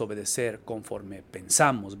 Queremos obedecer conforme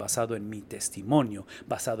pensamos, basado en mi testimonio,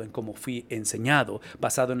 basado en cómo fui enseñado,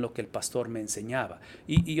 basado en lo que el pastor me enseñaba.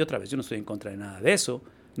 Y otra vez, yo no estoy en contra de nada de eso,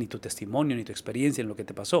 ni tu testimonio, ni tu experiencia en lo que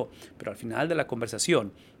te pasó. Pero al final de la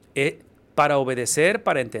conversación, para obedecer,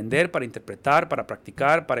 para entender, para interpretar, para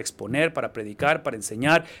practicar, para exponer, para predicar, para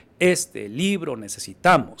enseñar, este libro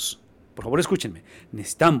necesitamos, por favor escúchenme,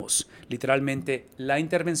 necesitamos literalmente la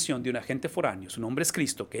intervención de un agente foráneo, su nombre es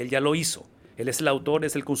Cristo, que Él ya lo hizo. Él es el autor,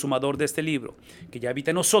 es el consumador de este libro, que ya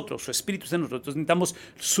habita en nosotros, su espíritu está en nosotros. Necesitamos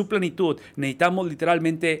su plenitud, necesitamos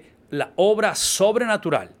literalmente la obra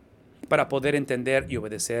sobrenatural para poder entender y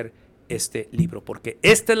obedecer este libro, porque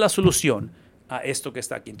esta es la solución a esto que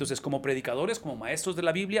está aquí. Entonces, como predicadores, como maestros de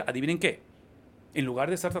la Biblia, adivinen qué. En lugar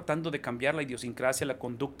de estar tratando de cambiar la idiosincrasia, la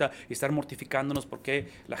conducta y estar mortificándonos porque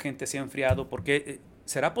la gente se ha enfriado, porque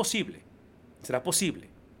será posible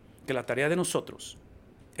que la tarea de nosotros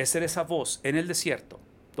es ser esa voz en el desierto,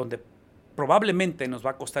 donde probablemente nos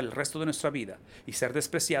va a costar el resto de nuestra vida y ser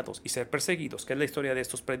despreciados y ser perseguidos, que es la historia de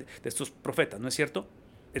estos profetas, ¿no es cierto?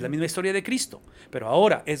 Es la misma historia de Cristo, pero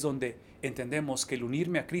ahora es donde entendemos que el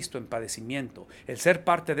unirme a Cristo en padecimiento, el ser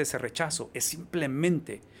parte de ese rechazo, es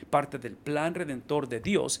simplemente parte del plan redentor de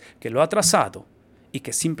Dios que lo ha trazado y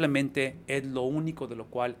que simplemente es lo único de lo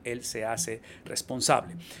cual Él se hace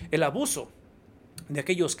responsable. El abuso de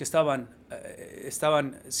aquellos que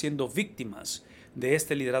estaban siendo víctimas de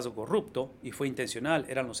este liderazgo corrupto, y fue intencional,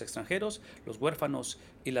 eran los extranjeros, los huérfanos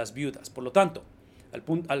y las viudas. Por lo tanto,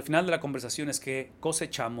 al final de la conversación es que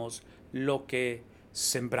cosechamos lo que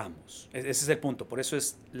sembramos. Ese es el punto. Por eso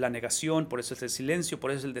es la negación, por eso es el silencio,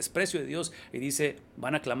 por eso es el desprecio de Dios. Y dice,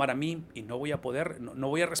 van a clamar a mí y no voy a poder, no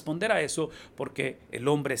voy a responder a eso, porque el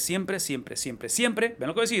hombre siempre, vean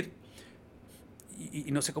lo que voy a decir.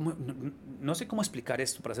 Y no sé cómo explicar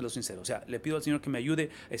esto, para serlo sincero. O sea, le pido al Señor que me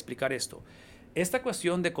ayude a explicar esto. Esta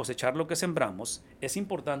cuestión de cosechar lo que sembramos es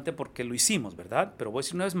importante porque lo hicimos, ¿verdad? Pero voy a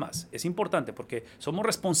decir una vez más, es importante porque somos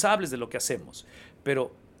responsables de lo que hacemos.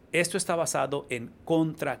 Pero esto está basado en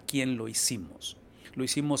contra quién lo hicimos. lo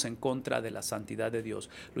hicimos en contra de la santidad de Dios,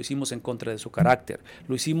 lo hicimos en contra de su carácter,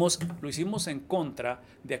 lo hicimos en contra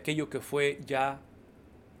de aquello que fue ya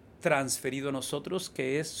transferido a nosotros,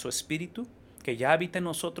 que es su espíritu, que ya habita en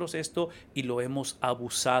nosotros esto, y lo hemos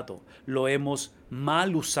abusado, lo hemos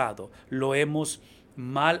mal usado, lo hemos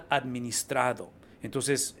mal administrado.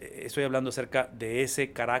 Entonces, estoy hablando acerca de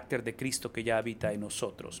ese carácter de Cristo que ya habita en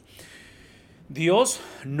nosotros. Dios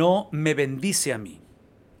no me bendice a mí.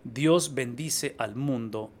 Dios bendice al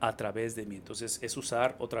mundo a través de mí. Entonces es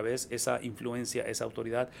usar otra vez esa influencia, esa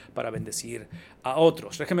autoridad para bendecir a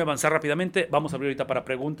otros. Déjenme avanzar rápidamente. Vamos a abrir ahorita para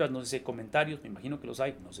preguntas. No sé si hay comentarios. Me imagino que los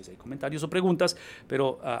hay. No sé si hay comentarios o preguntas.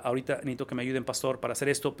 Pero ahorita necesito que me ayuden, pastor, para hacer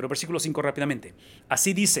esto. Pero versículo 5 rápidamente.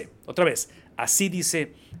 Así dice, otra vez, así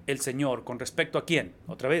dice el Señor. ¿Con respecto a quién?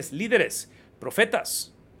 Otra vez, líderes,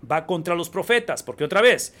 profetas. Va contra los profetas, porque otra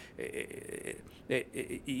vez,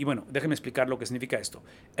 y bueno, déjenme explicar lo que significa esto.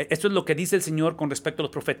 Esto es lo que dice el Señor con respecto a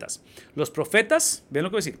los profetas. Los profetas, vean lo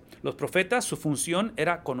que voy a decir, los profetas, su función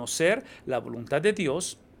era conocer la voluntad de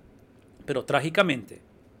Dios, pero trágicamente,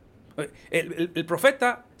 el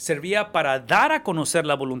profeta servía para dar a conocer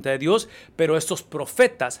la voluntad de Dios, pero estos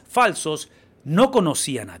profetas falsos no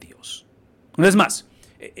conocían a Dios. Una vez más,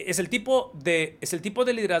 es el tipo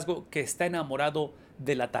de liderazgo que está enamorado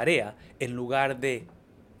de la tarea en lugar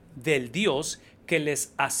del Dios que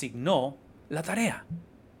les asignó la tarea.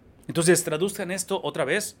 Entonces, traduzcan esto otra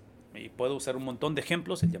vez, y puedo usar un montón de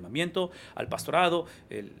ejemplos: el llamamiento al pastorado,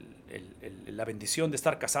 la bendición de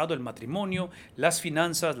estar casado, el matrimonio, las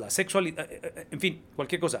finanzas, la sexualidad, en fin,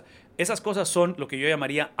 cualquier cosa. Esas cosas son lo que yo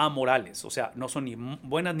llamaría amorales, o sea, no son ni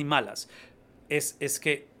buenas ni malas. Es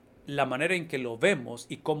que la manera en que lo vemos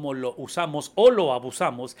y cómo lo usamos o lo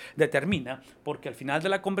abusamos determina, porque al final de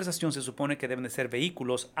la conversación se supone que deben de ser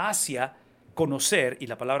vehículos hacia conocer, y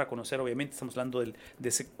la palabra conocer obviamente estamos hablando de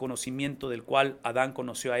ese conocimiento del cual Adán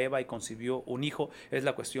conoció a Eva y concibió un hijo. Es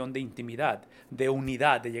la cuestión de intimidad, de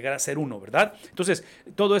unidad, de llegar a ser uno, ¿verdad? Entonces,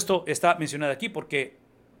 todo esto está mencionado aquí porque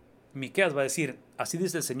Miqueas va a decir, así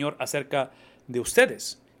dice el Señor acerca de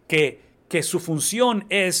ustedes, que su función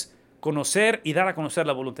es conocer y dar a conocer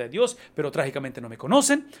la voluntad de Dios, pero trágicamente no me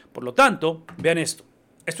conocen. Por lo tanto, vean esto.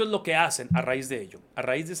 Esto es lo que hacen a raíz de ello. A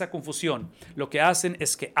raíz de esa confusión, lo que hacen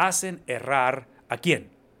es que hacen errar ¿a quién?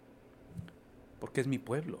 Porque es mi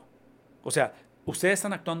pueblo. O sea, ustedes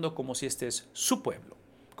están actuando como si este es su pueblo,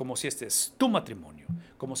 como si este es tu matrimonio,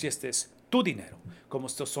 como si este es tu dinero, como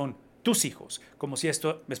estos son tus hijos, como si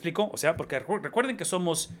esto, ¿me explico? O sea, porque recuerden que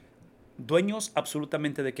somos dueños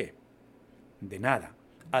absolutamente ¿de qué? De nada.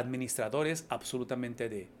 Administradores absolutamente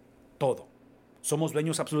de todo. Somos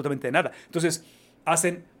dueños absolutamente de nada. Entonces,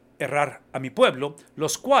 hacen errar a mi pueblo,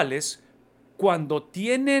 los cuales, cuando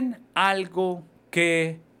tienen algo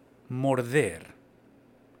que morder,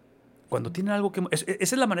 esa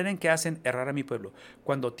es la manera en que hacen errar a mi pueblo.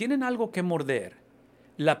 Cuando tienen algo que morder,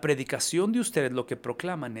 la predicación de ustedes lo que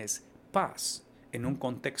proclaman es paz, en un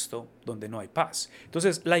contexto donde no hay paz.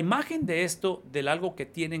 Entonces, la imagen de esto, del algo que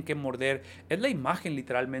tienen que morder, es la imagen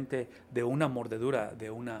literalmente de una mordedura,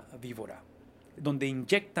 de una víbora, donde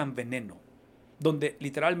inyectan veneno, donde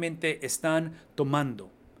literalmente están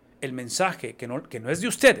tomando el mensaje que no es de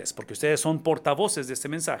ustedes, porque ustedes son portavoces de este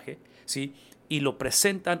mensaje, ¿sí? Y lo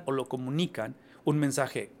presentan o lo comunican, un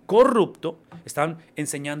mensaje corrupto. Están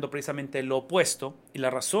enseñando precisamente lo opuesto, y la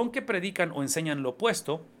razón que predican o enseñan lo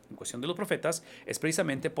opuesto en cuestión de los profetas es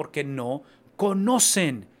precisamente porque no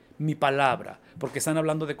conocen mi palabra, porque están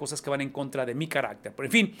hablando de cosas que van en contra de mi carácter. Pero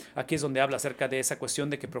en fin, aquí es donde habla acerca de esa cuestión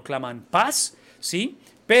de que proclaman paz, ¿sí?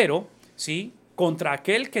 Pero, ¿sí? Contra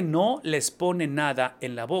aquel que no les pone nada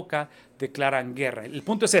en la boca, declaran guerra. El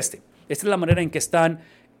punto es este. Esta es la manera en que están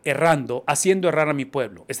errando, haciendo errar a mi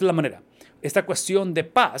pueblo. Esta es la manera. Esta cuestión de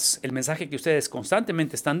paz, el mensaje que ustedes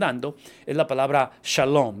constantemente están dando, es la palabra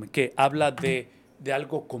shalom, que habla de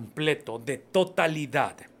algo completo, de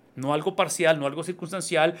totalidad. No algo parcial, no algo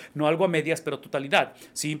circunstancial, no algo a medias, pero totalidad,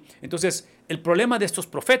 ¿sí? Entonces, el problema de estos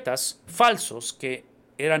profetas falsos, que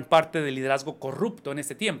eran parte del liderazgo corrupto en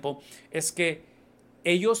este tiempo, es que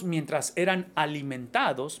ellos, mientras eran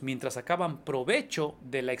alimentados, mientras sacaban provecho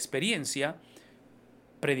de la experiencia,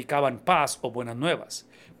 predicaban paz o buenas nuevas.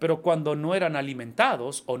 Pero cuando no eran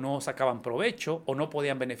alimentados o no sacaban provecho o no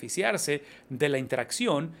podían beneficiarse de la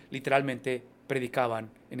interacción, literalmente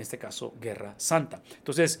predicaban, en este caso, guerra santa.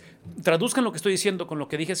 Entonces, traduzcan lo que estoy diciendo con lo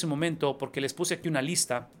que dije hace un momento, porque les puse aquí una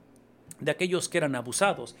lista de aquellos que eran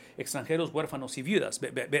abusados, extranjeros, huérfanos y viudas.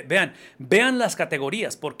 Vean las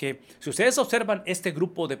categorías, porque si ustedes observan este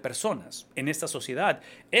grupo de personas en esta sociedad,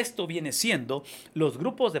 esto viene siendo los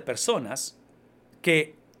grupos de personas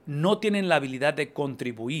que no tienen la habilidad de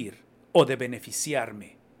contribuir o de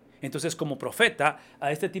beneficiarme. Entonces, como profeta,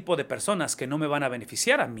 a este tipo de personas que no me van a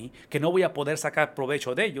beneficiar a mí, que no voy a poder sacar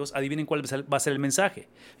provecho de ellos, adivinen cuál va a ser el mensaje: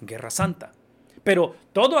 guerra santa. Pero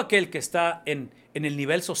todo aquel que está en el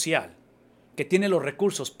nivel social, que tiene los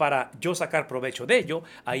recursos para yo sacar provecho de ello,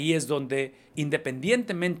 ahí es donde,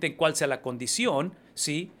 independientemente en cuál sea la condición,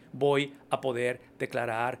 sí, voy a poder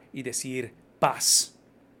declarar y decir paz.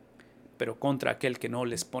 Pero contra aquel que no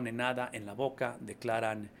les pone nada en la boca,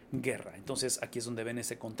 declaran guerra. Entonces aquí es donde ven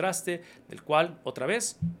ese contraste, del cual, otra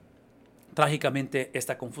vez, trágicamente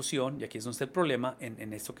esta confusión, y aquí es donde está el problema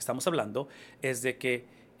en esto que estamos hablando, es de que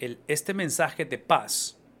este mensaje de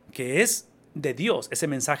paz, que es de Dios, ese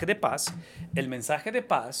mensaje de paz, el mensaje de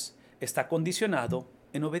paz está condicionado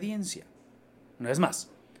en obediencia. No es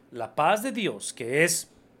más, la paz de Dios, que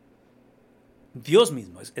es Dios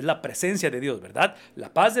mismo, es la presencia de Dios, ¿verdad?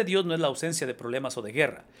 La paz de Dios no es la ausencia de problemas o de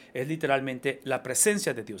guerra, es literalmente la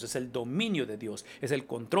presencia de Dios, es el dominio de Dios, es el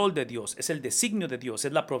control de Dios, es el designio de Dios,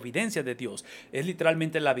 es la providencia de Dios, es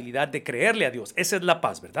literalmente la habilidad de creerle a Dios. Esa es la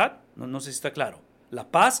paz, ¿verdad? No sé si está claro. La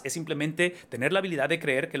paz es simplemente tener la habilidad de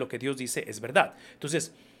creer que lo que Dios dice es verdad.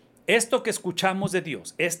 Entonces, esto que escuchamos de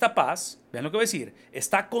Dios, esta paz, vean lo que voy a decir,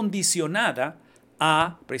 está condicionada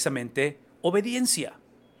a precisamente obediencia.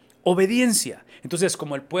 Obediencia. Entonces,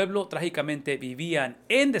 como el pueblo trágicamente vivían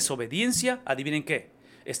en desobediencia, adivinen qué,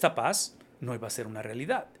 esta paz no iba a ser una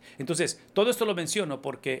realidad. Entonces, todo esto lo menciono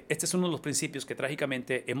porque este es uno de los principios que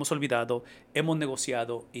trágicamente hemos olvidado, hemos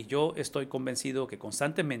negociado, y yo estoy convencido que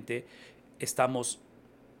constantemente estamos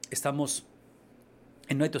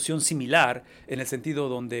en una situación similar, en el sentido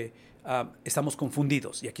donde estamos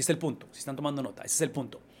confundidos. Y aquí está el punto, si están tomando nota, ese es el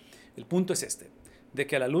punto. El punto es este, de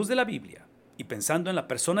que a la luz de la Biblia, y pensando en la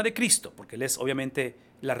persona de Cristo, porque Él es obviamente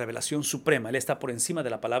la revelación suprema, Él está por encima de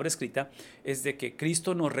la palabra escrita, es de que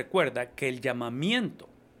Cristo nos recuerda que el llamamiento,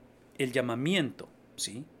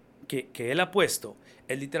 ¿sí?, que Él ha puesto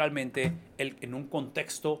es literalmente en un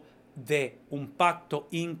contexto de un pacto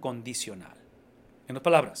incondicional. En otras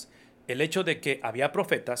palabras, el hecho de que había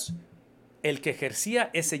profetas, el que ejercía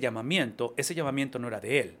ese llamamiento no era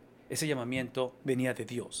de Él, ese llamamiento venía de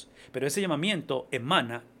Dios, pero ese llamamiento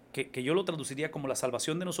emana, que yo lo traduciría como la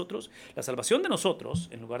salvación de nosotros. La salvación de nosotros,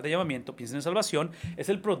 en lugar de llamamiento, piensen en salvación, es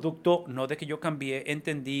el producto no de que yo cambié,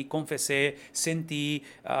 entendí, confesé, sentí,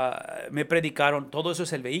 me predicaron, todo eso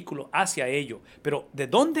es el vehículo hacia ello. Pero ¿de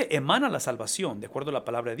dónde emana la salvación? De acuerdo a la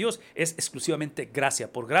palabra de Dios, es exclusivamente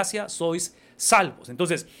gracia. Por gracia sois salvos.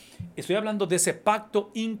 Entonces, estoy hablando de ese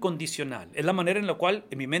pacto incondicional. Es la manera en la cual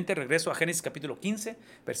en mi mente regreso a Génesis capítulo 15,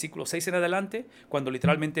 versículo 6 en adelante, cuando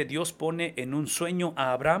literalmente Dios pone en un sueño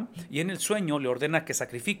a Abraham y en el sueño le ordena que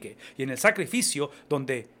sacrifique. Y en el sacrificio,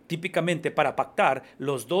 donde típicamente para pactar,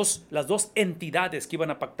 las dos entidades que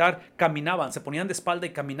iban a pactar caminaban, se ponían de espalda y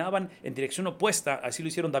caminaban en dirección opuesta. Así lo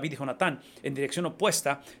hicieron David y Jonatán, en dirección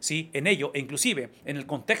opuesta, ¿sí?, en ello. E inclusive en el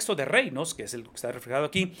contexto de reinos, que es el que está reflejado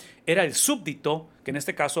aquí, era el súbdito, que en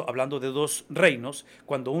este caso, hablando de dos reinos,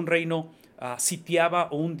 cuando un reino sitiaba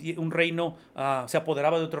o un reino se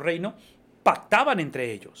apoderaba de otro reino, pactaban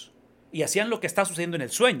entre ellos y hacían lo que está sucediendo en el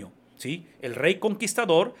sueño, ¿sí? El rey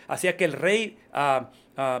conquistador hacía que el rey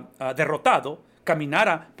derrotado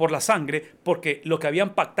caminara por la sangre, porque lo que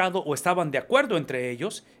habían pactado o estaban de acuerdo entre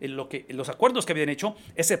ellos, los acuerdos que habían hecho,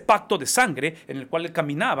 ese pacto de sangre en el cual él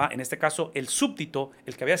caminaba, en este caso el súbdito,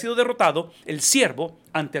 el que había sido derrotado, el siervo,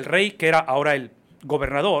 ante el rey que era ahora el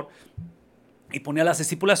gobernador, y ponía las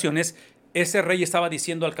estipulaciones. Ese rey estaba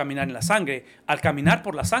diciendo al caminar en la sangre, al caminar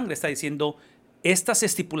por la sangre, está diciendo: estas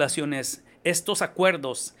estipulaciones, estos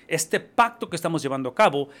acuerdos, este pacto que estamos llevando a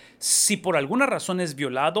cabo, si por alguna razón es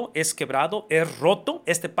violado, es quebrado, es roto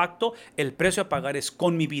este pacto, el precio a pagar es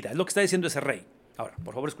con mi vida. Es lo que está diciendo ese rey. Ahora,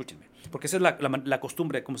 por favor, escúchenme, porque esa es la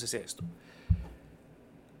costumbre de cómo se hace esto.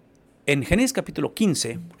 En Génesis capítulo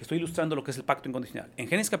 15, porque estoy ilustrando lo que es el pacto incondicional, en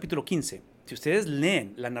Génesis capítulo 15, si ustedes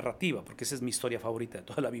leen la narrativa, porque esa es mi historia favorita de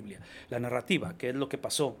toda la Biblia, la narrativa, que es lo que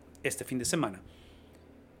pasó este fin de semana,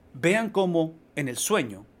 vean cómo en el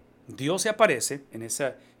sueño Dios se aparece en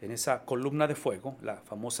esa columna de fuego, la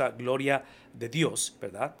famosa gloria de Dios,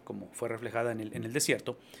 ¿verdad?, como fue reflejada en el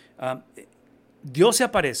desierto. Dios se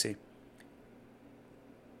aparece,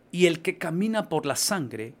 y el que camina por la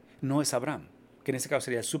sangre no es Abraham, que en este caso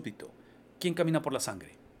sería el súbdito. ¿Quién camina por la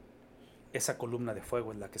sangre? Esa columna de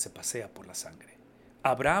fuego es la que se pasea por la sangre.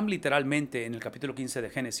 Abraham, literalmente, en el capítulo 15 de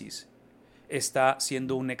Génesis, está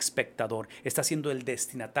siendo un espectador, está siendo el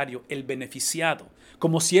destinatario, el beneficiado,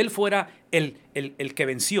 como si él fuera el que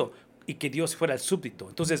venció y que Dios fuera el súbdito.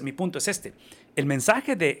 Entonces, mi punto es este: el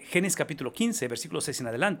mensaje de Génesis capítulo 15, versículo 6 en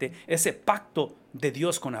adelante, ese pacto de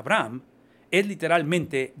Dios con Abraham, es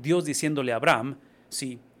literalmente Dios diciéndole a Abraham,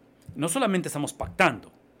 sí, no solamente estamos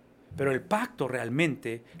pactando, pero el pacto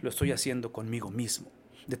realmente lo estoy haciendo conmigo mismo,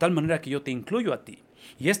 de tal manera que yo te incluyo a ti.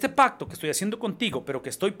 Y este pacto que estoy haciendo contigo, pero que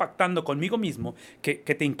estoy pactando conmigo mismo, que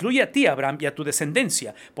te incluye a ti, Abraham, y a tu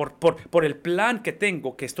descendencia, por el plan que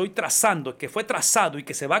tengo, que estoy trazando, que fue trazado y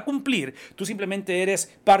que se va a cumplir, tú simplemente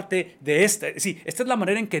eres parte de este. Sí, esta es la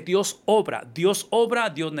manera en que Dios obra, Dios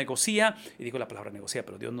negocia, y digo la palabra negocia,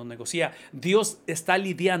 pero Dios no negocia, Dios está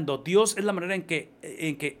lidiando, Dios es la manera en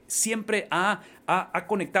que siempre ha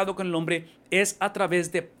conectado con el hombre, es a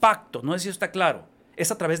través de pactos. No sé si eso está claro. Es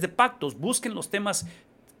a través de pactos. Busquen los temas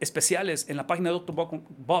especiales en la página de Dr.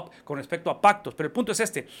 Bob con respecto a pactos, pero el punto es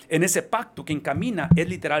este: en ese pacto que encamina es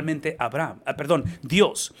literalmente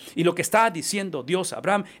Dios, y lo que está diciendo Dios a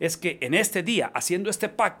Abraham es que en este día, haciendo este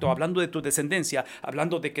pacto, hablando de tu descendencia,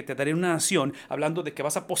 hablando de que te daré una nación, hablando de que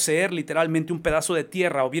vas a poseer literalmente un pedazo de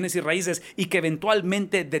tierra o bienes y raíces, y que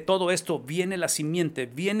eventualmente de todo esto viene la simiente,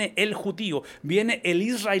 viene el judío, viene el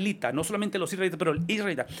israelita, no solamente los israelitas, pero el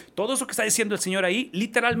israelita. Todo eso que está diciendo el Señor ahí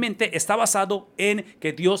literalmente está basado en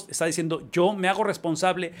que Dios está diciendo: yo me hago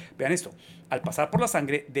responsable, vean esto, al pasar por la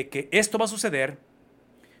sangre, de que esto va a suceder.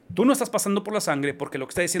 Tú no estás pasando por la sangre, porque lo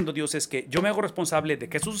que está diciendo Dios es que yo me hago responsable de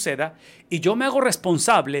que eso suceda, y yo me hago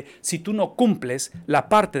responsable si tú no cumples la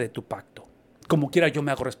parte de tu pacto. Como quiera, yo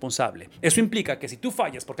me hago responsable. Eso implica que si tú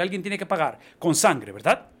fallas, porque alguien tiene que pagar con sangre,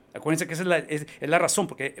 ¿verdad? Acuérdense que esa es la razón,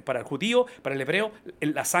 porque para el judío, para el hebreo,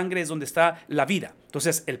 la sangre es donde está la vida.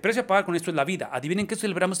 Entonces, el precio a pagar con esto es la vida. Adivinen qué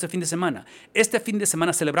celebramos este fin de semana. Este fin de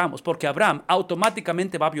semana celebramos porque Abraham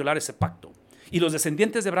automáticamente va a violar ese pacto. Y los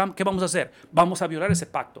descendientes de Abraham, ¿qué vamos a hacer? Vamos a violar ese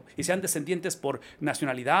pacto. Y sean descendientes por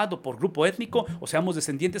nacionalidad o por grupo étnico, o seamos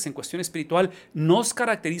descendientes en cuestión espiritual, nos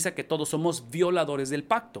caracteriza que todos somos violadores del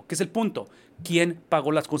pacto. ¿Qué es el punto? ¿Quién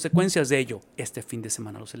pagó las consecuencias de ello? Este fin de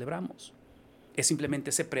semana lo celebramos. Es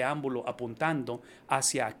simplemente ese preámbulo apuntando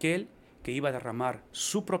hacia aquel que iba a derramar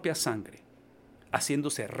su propia sangre,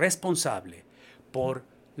 haciéndose responsable por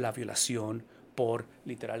la violación, por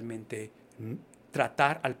literalmente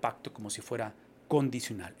tratar al pacto como si fuera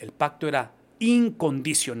condicional. El pacto era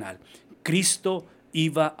incondicional. Cristo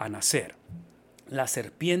iba a nacer. La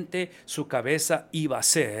serpiente, su cabeza iba a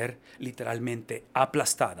ser literalmente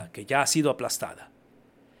aplastada, que ya ha sido aplastada.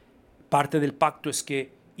 Parte del pacto es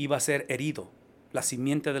que iba a ser herido. La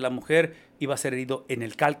simiente de la mujer iba a ser herido en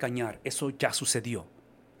el calcañar. Eso ya sucedió.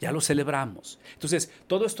 Ya lo celebramos. Entonces,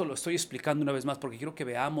 todo esto lo estoy explicando una vez más porque quiero que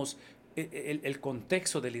veamos el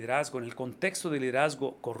contexto del liderazgo. En el contexto del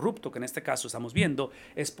liderazgo corrupto, que en este caso estamos viendo,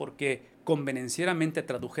 es porque convenencieramente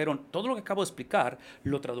tradujeron todo lo que acabo de explicar,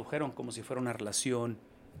 lo tradujeron como si fuera una relación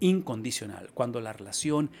incondicional, cuando la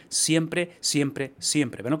relación siempre, ven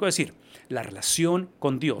lo que voy a decir, la relación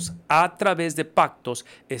con Dios a través de pactos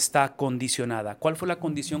está condicionada. ¿Cuál fue la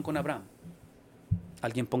condición con Abraham?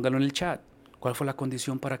 Alguien póngalo en el chat. ¿Cuál fue la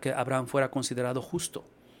condición para que Abraham fuera considerado justo?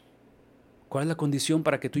 ¿Cuál es la condición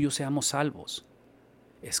para que tú y yo seamos salvos?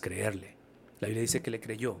 Es creerle. La Biblia dice que le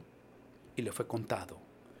creyó y le fue contado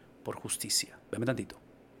por justicia. Véame tantito.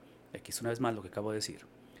 Aquí es una vez más lo que acabo de decir.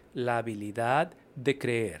 La habilidad de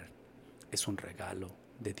creer es un regalo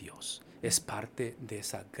de Dios. Es parte de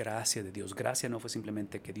esa gracia de Dios. Gracia no fue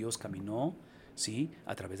simplemente que Dios caminó, ¿sí?,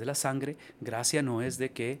 a través de la sangre. Gracia no es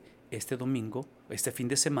de que este domingo, este fin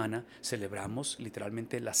de semana, celebramos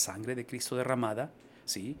literalmente la sangre de Cristo derramada,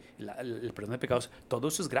 ¿sí?, el perdón de pecados. Todo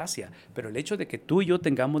eso es gracia. Pero el hecho de que tú y yo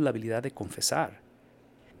tengamos la habilidad de confesar,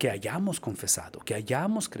 que hayamos confesado, que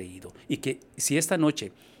hayamos creído, y que si esta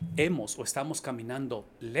noche hemos o estamos caminando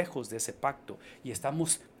lejos de ese pacto y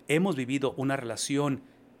hemos vivido una relación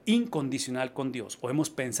incondicional con Dios, o hemos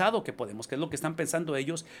pensado que podemos, que es lo que están pensando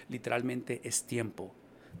ellos, literalmente es tiempo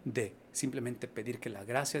de simplemente pedir que la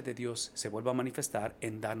gracia de Dios se vuelva a manifestar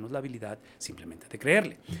en darnos la habilidad simplemente de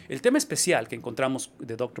creerle. El tema especial que encontramos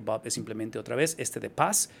de Dr. Bob es simplemente otra vez de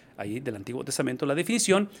paz, ahí del Antiguo Testamento, la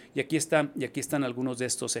definición, y aquí están algunos de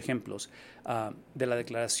estos ejemplos de la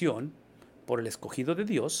declaración por el escogido de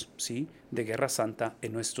Dios, ¿sí?, de guerra santa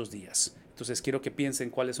en nuestros días. Entonces quiero que piensen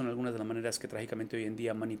cuáles son algunas de las maneras que trágicamente hoy en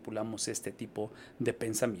día manipulamos este tipo de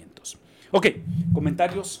pensamientos. Ok,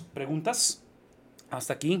 comentarios, preguntas.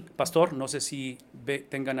 Hasta aquí, pastor, no sé si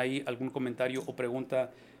tengan ahí algún comentario o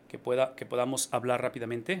pregunta que podamos hablar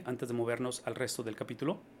rápidamente antes de movernos al resto del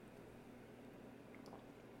capítulo.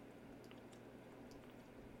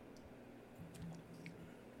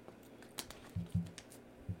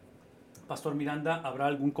 Pastor Miranda, ¿habrá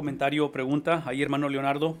algún comentario o pregunta? Ahí, hermano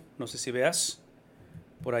Leonardo, no sé si veas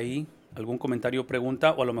por ahí algún comentario o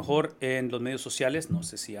pregunta, o a lo mejor en los medios sociales, no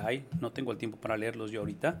sé si hay, no tengo el tiempo para leerlos yo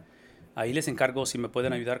ahorita. Ahí les encargo si me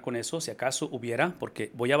pueden ayudar con eso, si acaso hubiera,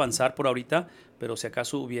 porque voy a avanzar por ahorita, pero si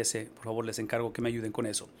acaso hubiese, por favor les encargo que me ayuden con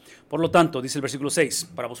eso. Por lo tanto, dice el versículo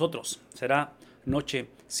 6, para vosotros será noche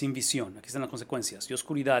sin visión, aquí están las consecuencias, y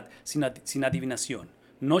oscuridad sin adivinación.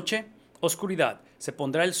 Noche, oscuridad, se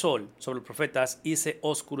pondrá el sol sobre los profetas y se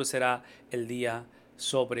oscurecerá el día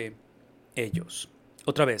sobre ellos.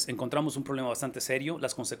 Otra vez, encontramos un problema bastante serio,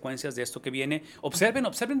 las consecuencias de esto que viene.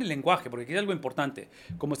 Observen el lenguaje, porque aquí hay algo importante.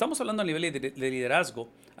 Como estamos hablando a nivel de liderazgo,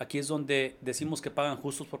 aquí es donde decimos que pagan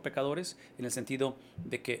justos por pecadores, en el sentido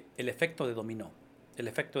de que el efecto de dominó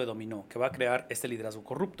que va a crear este liderazgo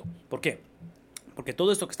corrupto. ¿Por qué? Porque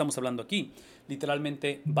todo esto que estamos hablando aquí,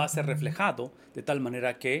 literalmente va a ser reflejado de tal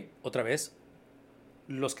manera que, otra vez,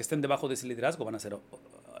 los que estén debajo de ese liderazgo van a ser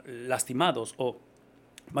lastimados o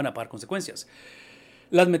van a pagar consecuencias.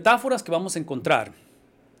 Las metáforas que vamos a encontrar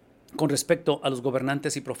con respecto a los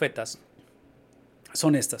gobernantes y profetas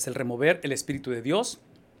son estas: el remover el Espíritu de Dios,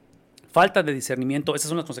 falta de discernimiento, esas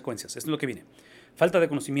son las consecuencias, esto es lo que viene. Falta de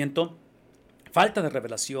conocimiento, falta de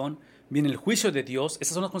revelación, viene el juicio de Dios,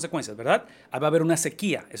 esas son las consecuencias, ¿verdad? Va a haber una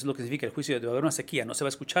sequía, eso es lo que significa el juicio de Dios, va a haber una sequía, no se va a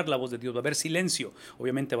escuchar la voz de Dios, va a haber silencio,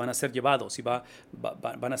 obviamente van a ser llevados y van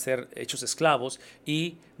a ser hechos esclavos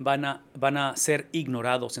y van a ser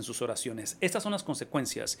ignorados en sus oraciones. Estas son las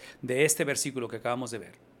consecuencias de este versículo que acabamos de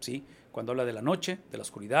ver, ¿sí? Cuando habla de la noche, de la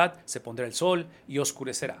oscuridad, se pondrá el sol y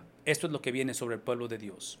oscurecerá. Esto es lo que viene sobre el pueblo de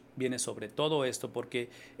Dios. Viene sobre todo esto porque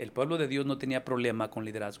el pueblo de Dios no tenía problema con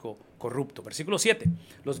liderazgo corrupto. Versículo 7.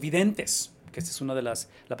 Los videntes, que esta es una de las...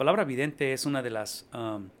 La palabra vidente es una de las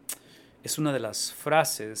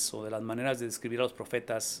frases o de las maneras de describir a los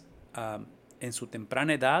profetas en su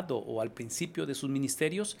temprana edad o al principio de sus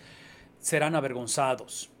ministerios. Serán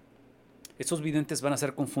avergonzados. Estos videntes van a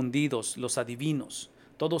ser confundidos, los adivinos.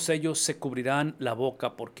 Todos ellos se cubrirán la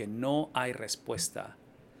boca porque no hay respuesta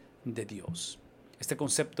de Dios. Este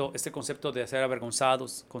concepto de ser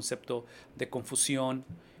avergonzados, concepto de confusión,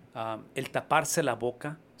 el taparse la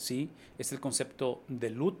boca, ¿sí? Es el concepto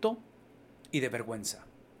de luto y de vergüenza.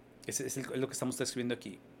 Es lo que estamos describiendo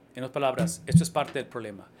aquí. En otras palabras, esto es parte del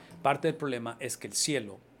problema. Parte del problema es que el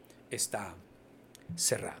cielo está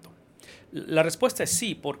cerrado. La respuesta es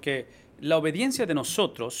sí, porque la obediencia de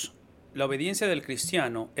nosotros, la obediencia del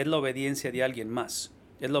cristiano, es la obediencia de alguien más.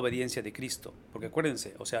 Es la obediencia de Cristo. Porque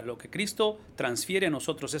acuérdense, o sea, lo que Cristo transfiere a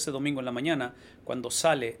nosotros ese domingo en la mañana, cuando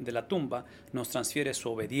sale de la tumba, nos transfiere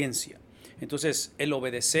su obediencia. Entonces, el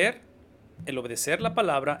obedecer la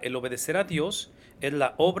palabra, el obedecer a Dios, es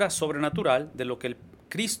la obra sobrenatural de lo que el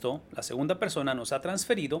Cristo, la segunda persona, nos ha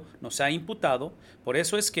transferido, nos ha imputado. Por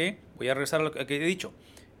eso es que, voy a regresar a lo que he dicho,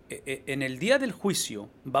 en el día del juicio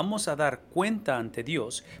vamos a dar cuenta ante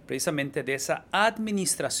Dios precisamente de esa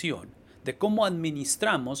administración, de cómo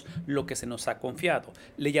administramos lo que se nos ha confiado.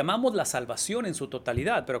 Le llamamos la salvación en su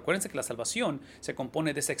totalidad, pero acuérdense que la salvación se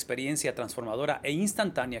compone de esa experiencia transformadora e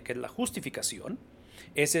instantánea que es la justificación.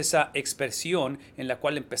 Es esa expresión en la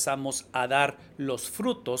cual empezamos a dar los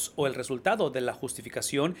frutos o el resultado de la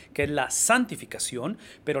justificación, que es la santificación.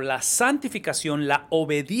 Pero la santificación, la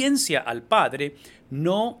obediencia al Padre,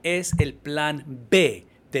 no es el plan B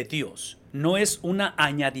de Dios. No es una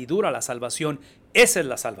añadidura a la salvación, esa es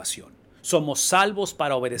la salvación. Somos salvos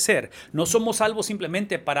para obedecer. No somos salvos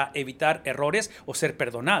simplemente para evitar errores o ser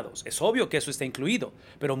perdonados. Es obvio que eso está incluido,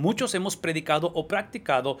 pero muchos hemos predicado o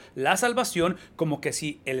practicado la salvación como que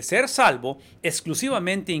si el ser salvo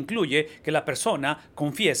exclusivamente incluye que la persona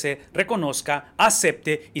confiese, reconozca,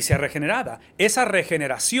 acepte y sea regenerada. Esa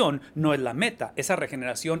regeneración no es la meta, esa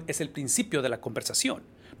regeneración es el principio de la conversación,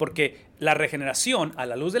 porque la regeneración a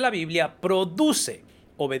la luz de la Biblia produce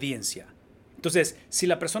obediencia. Entonces, si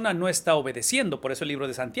la persona no está obedeciendo, por eso el libro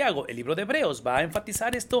de Santiago, el libro de Hebreos va a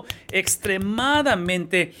enfatizar esto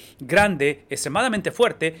extremadamente grande, extremadamente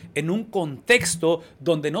fuerte, en un contexto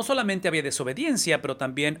donde no solamente había desobediencia, pero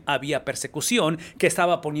también había persecución que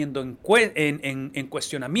estaba poniendo en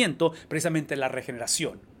cuestionamiento precisamente la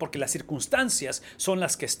regeneración, porque las circunstancias son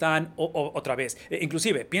las que están otra vez.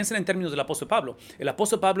 Inclusive, piensen en términos del apóstol Pablo. El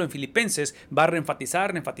apóstol Pablo en Filipenses va a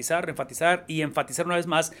reenfatizar y enfatizar una vez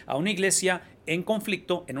más a una iglesia en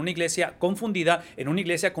conflicto, en una iglesia confundida, en una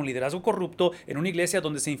iglesia con liderazgo corrupto, en una iglesia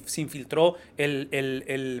donde se infiltró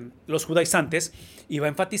los judaizantes, y va a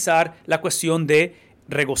enfatizar la cuestión de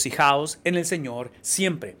regocijaos en el Señor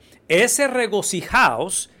siempre. Ese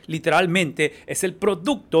regocijaos literalmente es el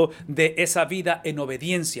producto de esa vida en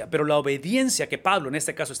obediencia, pero la obediencia que Pablo en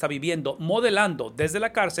este caso está viviendo, modelando desde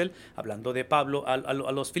la cárcel, hablando de Pablo a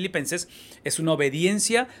los filipenses, es una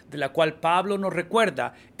obediencia de la cual Pablo nos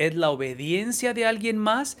recuerda, es la obediencia de alguien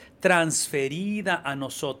más transferida a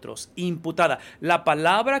nosotros, imputada. La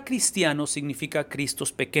palabra cristiano significa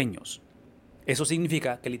Cristos pequeños. Eso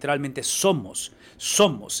significa que literalmente somos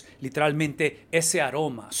literalmente ese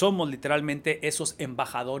aroma, somos literalmente esos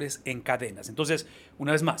embajadores en cadenas. Entonces,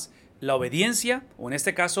 una vez más, la obediencia, o en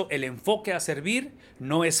este caso el enfoque a servir,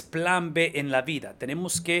 no es plan B en la vida.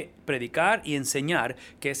 Tenemos que predicar y enseñar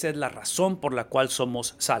que esa es la razón por la cual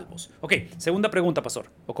somos salvos. Ok, segunda pregunta, pastor,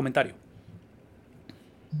 o comentario.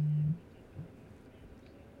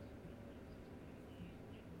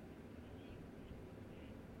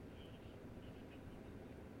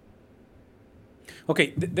 Ok,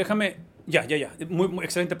 déjame, ya, muy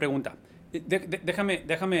excelente pregunta. Déjame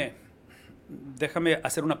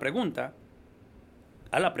hacer una pregunta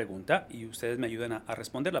a la pregunta y ustedes me ayudan a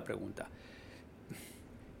responder la pregunta.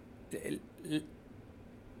 El,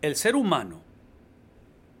 el ser humano,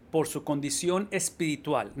 por su condición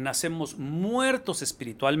espiritual, nacemos muertos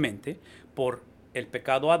espiritualmente por el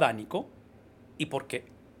pecado adánico y porque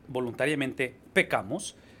voluntariamente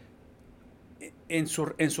pecamos. En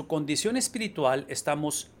su condición espiritual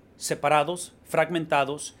estamos separados,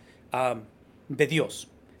 fragmentados de Dios.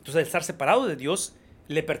 Entonces, al estar separados de Dios,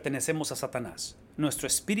 le pertenecemos a Satanás. Nuestro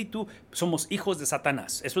espíritu, somos hijos de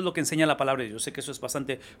Satanás. Eso es lo que enseña la palabra de Dios. Yo sé que eso es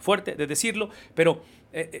bastante fuerte de decirlo, pero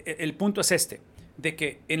el punto es este, de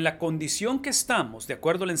que en la condición que estamos, de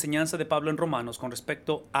acuerdo a la enseñanza de Pablo en Romanos con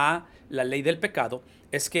respecto a la ley del pecado,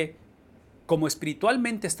 es que como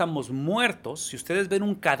espiritualmente estamos muertos, si ustedes ven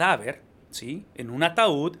un cadáver, ¿sí?, en un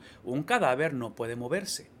ataúd, un cadáver no puede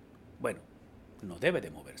moverse. Bueno, no debe de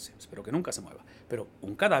moverse, espero que nunca se mueva, pero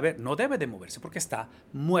un cadáver no debe de moverse porque está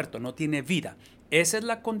muerto, no tiene vida. Esa es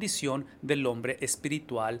la condición del hombre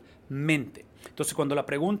espiritualmente. Entonces, cuando la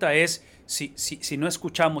pregunta es si no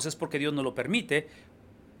escuchamos es porque Dios no lo permite,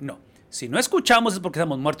 no. Si no escuchamos es porque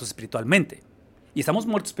estamos muertos espiritualmente. Y estamos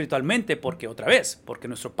muertos espiritualmente porque, otra vez, porque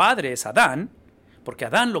nuestro padre es Adán, porque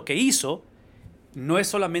Adán lo que hizo no es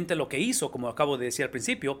solamente lo que hizo, como acabo de decir al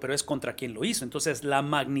principio, pero es contra quien lo hizo. Entonces, la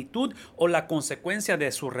magnitud o la consecuencia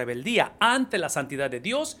de su rebeldía ante la santidad de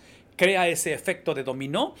Dios crea ese efecto de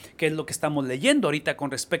dominó, que es lo que estamos leyendo ahorita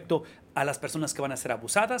con respecto a las personas que van a ser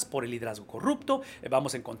abusadas por el liderazgo corrupto.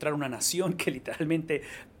 Vamos a encontrar una nación que literalmente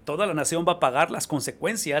toda la nación va a pagar las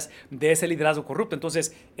consecuencias de ese liderazgo corrupto.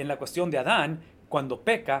 Entonces, en la cuestión de Adán, cuando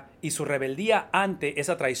peca y su rebeldía ante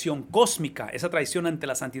esa traición cósmica, esa traición ante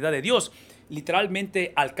la santidad de Dios,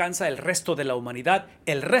 literalmente alcanza el resto de la humanidad,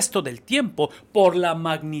 el resto del tiempo, por la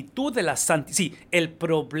magnitud de la santidad. Sí, el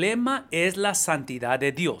problema es la santidad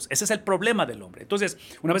de Dios. Ese es el problema del hombre. Entonces,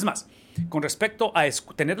 una vez más, con respecto a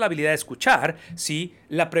tener la habilidad de escuchar, sí,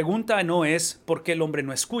 la pregunta no es por qué el hombre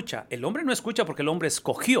no escucha. El hombre no escucha porque el hombre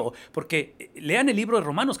escogió, porque lean el libro de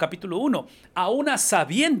Romanos capítulo 1, a unas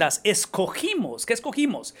sabiendas escogimos. ¿Qué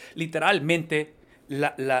escogimos? Literalmente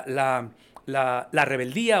la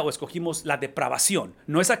rebeldía, o escogimos la depravación.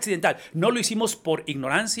 No es accidental. No lo hicimos por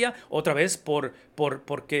ignorancia, otra vez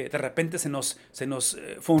porque de repente se nos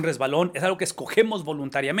fue un resbalón. Es algo que escogemos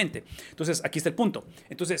voluntariamente. Entonces, aquí está el punto.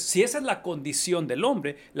 Entonces, si esa es la condición del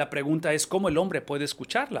hombre, la pregunta es cómo el hombre puede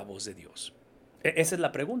escuchar la voz de Dios. Esa es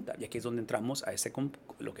la pregunta. Y aquí es donde entramos a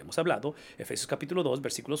lo que hemos hablado, Efesios capítulo 2,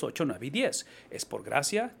 versículos 8, 9 y 10. Es por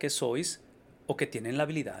gracia que sois o que tienen la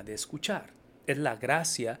habilidad de escuchar. Es la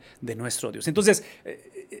gracia de nuestro Dios. Entonces,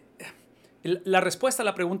 la respuesta a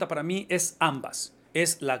la pregunta para mí es ambas.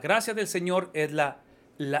 Es la gracia del Señor, es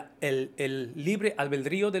el libre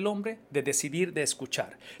albedrío del hombre de decidir, de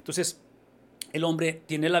escuchar. Entonces, el hombre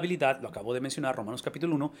tiene la habilidad, lo acabo de mencionar, Romanos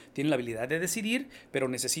capítulo 1, tiene la habilidad de decidir, pero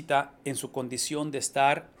necesita en su condición de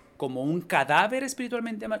estar como un cadáver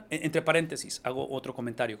espiritualmente. Entre paréntesis, hago otro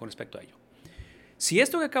comentario con respecto a ello. Si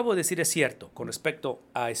esto que acabo de decir es cierto con respecto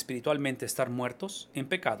a espiritualmente estar muertos en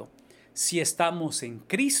pecado, si estamos en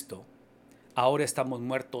Cristo, ahora estamos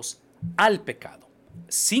muertos al pecado.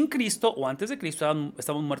 Sin Cristo o antes de Cristo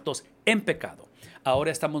estamos muertos en pecado.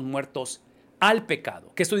 Ahora estamos muertos al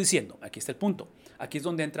pecado. ¿Qué estoy diciendo? Aquí está el punto. Aquí es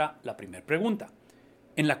donde entra la primera pregunta.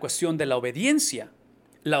 En la cuestión de la obediencia,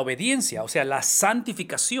 o sea, la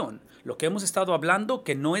santificación, lo que hemos estado hablando,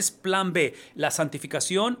 que no es plan B, la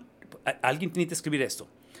santificación. Alguien tiene que escribir esto.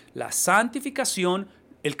 La santificación,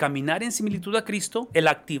 el caminar en similitud a Cristo, el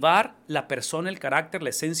activar la persona, el carácter, la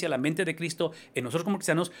esencia, la mente de Cristo en nosotros como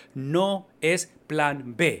cristianos, no es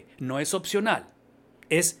plan B, no es opcional.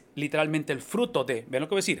 es literalmente el fruto de, vean lo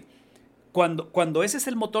que voy a decir, cuando ese es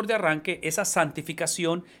el motor de arranque, esa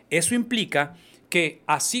santificación, eso implica que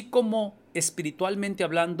así como espiritualmente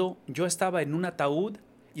hablando, yo estaba en un ataúd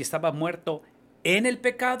y estaba muerto en el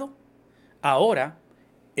pecado, ahora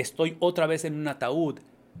estoy otra vez en un ataúd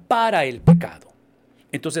para el pecado.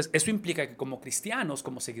 Entonces, eso implica que como cristianos,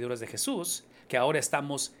 como seguidores de Jesús, que ahora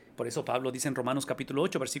estamos, por eso Pablo dice en Romanos capítulo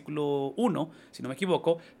 8, versículo 1, si no me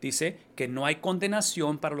equivoco, dice que no hay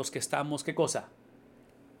condenación para los que estamos, ¿qué cosa?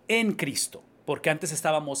 En Cristo. Porque antes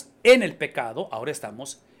estábamos en el pecado, ahora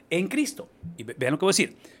estamos en Cristo. Y vean lo que voy a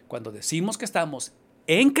decir. Cuando decimos que estamos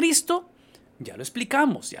en Cristo, ya lo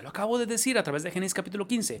explicamos, ya lo acabo de decir a través de Génesis capítulo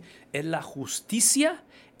 15. Es la justicia,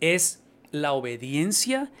 es la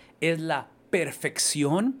obediencia, es la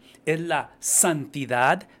perfección, es la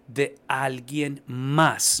santidad de alguien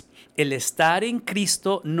más. El estar en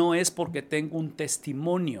Cristo no es porque tengo un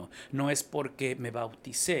testimonio, no es porque me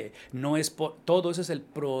bauticé, no es por todo eso, es el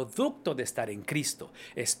producto de estar en Cristo.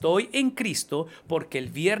 Estoy en Cristo porque el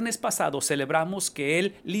viernes pasado celebramos que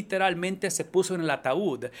Él literalmente se puso en el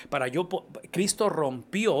ataúd para yo. Cristo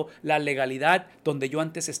rompió la legalidad donde yo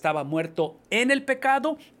antes estaba muerto en el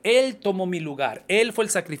pecado. Él tomó mi lugar, Él fue el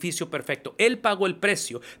sacrificio perfecto, Él pagó el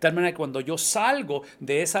precio, de tal manera que cuando yo salgo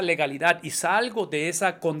de esa legalidad y salgo de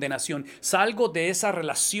esa condenación, salgo de esa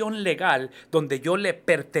relación legal donde yo le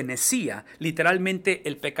pertenecía, literalmente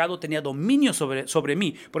el pecado tenía dominio sobre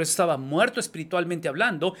mí, por eso estaba muerto espiritualmente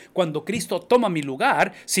hablando. Cuando Cristo toma mi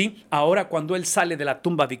lugar, ¿sí? Ahora cuando Él sale de la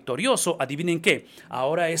tumba victorioso, adivinen qué,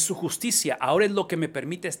 ahora es su justicia, ahora es lo que me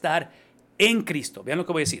permite estar en Cristo. Vean lo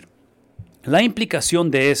que voy a decir. La implicación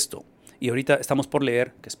de esto, y ahorita estamos por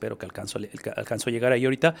leer, que espero que alcanzo a llegar ahí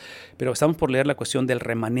ahorita, pero estamos por leer la cuestión del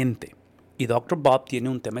remanente. Y Dr. Bob tiene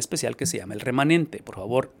un tema especial que se llama el remanente. Por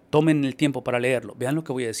favor, tomen el tiempo para leerlo. Vean lo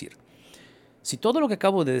que voy a decir. Si todo lo que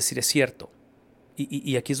acabo de decir es cierto,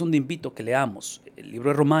 y aquí es donde invito a que leamos el libro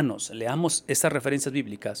de Romanos, leamos estas referencias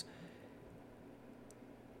bíblicas,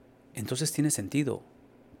 entonces tiene sentido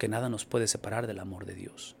que nada nos puede separar del amor de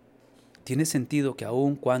Dios. Tiene sentido que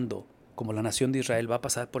aun cuando, como la nación de Israel, va a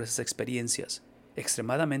pasar por esas experiencias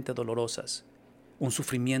extremadamente dolorosas, un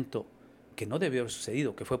sufrimiento que no debió haber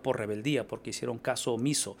sucedido, que fue por rebeldía, porque hicieron caso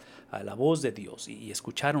omiso a la voz de Dios y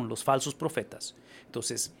escucharon los falsos profetas.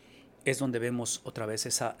 Entonces, es donde vemos otra vez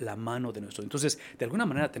la mano de nuestro. Entonces, de alguna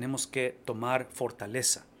manera tenemos que tomar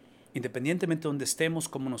fortaleza, independientemente de donde estemos,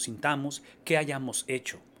 cómo nos sintamos, qué hayamos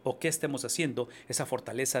hecho o qué estemos haciendo, esa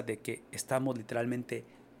fortaleza de que estamos literalmente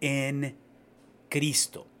en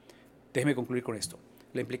Cristo. Déjeme concluir con esto.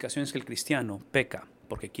 La implicación es que el cristiano peca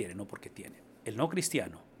porque quiere, no porque tiene. El no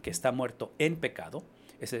cristiano que está muerto en pecado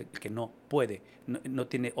es el que no puede, no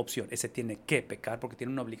tiene opción. Ese tiene que pecar porque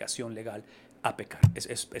tiene una obligación legal a pecar.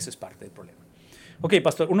 Ese es parte del problema. Ok,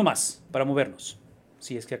 pastor, uno más para movernos.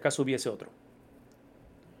 Si es que acaso hubiese otro.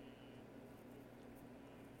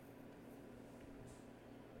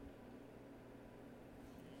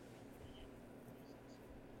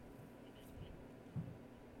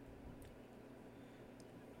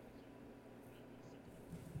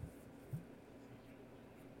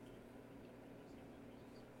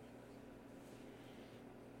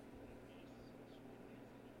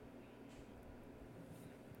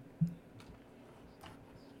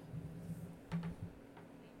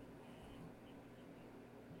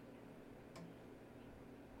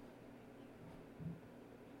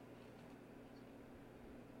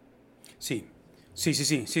 Sí,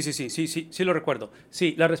 sí, lo recuerdo.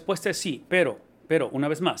 Sí, la respuesta es sí, pero una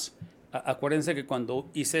vez más, acuérdense que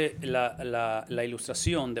cuando hice la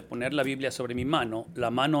ilustración de poner la Biblia sobre mi mano,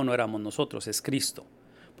 la mano no éramos nosotros, es Cristo.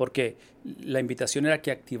 Porque la invitación era que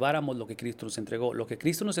activáramos lo que Cristo nos entregó. Lo que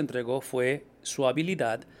Cristo nos entregó fue su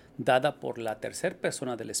habilidad dada por la tercera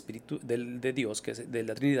persona del Espíritu de Dios, que es de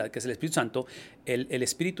la Trinidad, que es el Espíritu Santo. El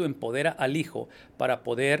Espíritu empodera al Hijo para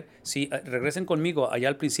poder, si regresen conmigo allá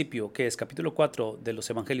al principio, que es capítulo 4 de los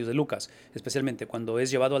Evangelios de Lucas, especialmente cuando es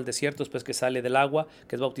llevado al desierto después que sale del agua,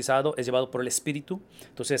 que es bautizado, es llevado por el Espíritu.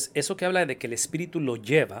 Entonces, eso que habla de que el Espíritu lo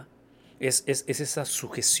lleva, es esa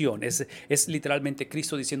sujeción, es literalmente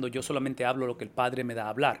Cristo diciendo: yo solamente hablo lo que el Padre me da a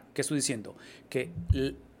hablar. ¿Qué estoy diciendo? Que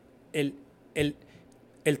el, el,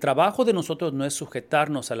 el trabajo de nosotros no es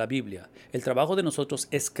sujetarnos a la Biblia. El trabajo de nosotros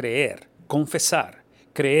es creer, confesar,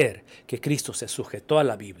 creer que Cristo se sujetó a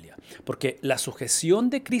la Biblia. Porque la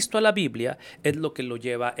sujeción de Cristo a la Biblia es lo que lo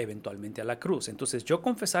lleva eventualmente a la cruz. Entonces, yo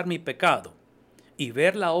confesar mi pecado y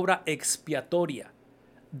ver la obra expiatoria,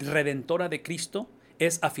 redentora de Cristo,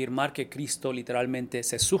 es afirmar que Cristo literalmente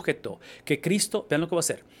se sujetó, que Cristo, vean lo que va a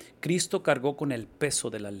hacer, Cristo cargó con el peso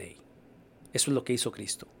de la ley. Eso es lo que hizo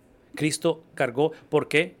Cristo. Cristo cargó, ¿por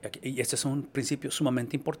qué? Y este es un principio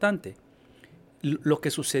sumamente importante. Lo que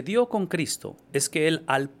sucedió con Cristo es que Él,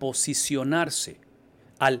 al posicionarse,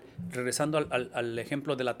 regresando al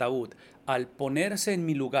ejemplo del ataúd, al ponerse en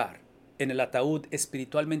mi lugar, en el ataúd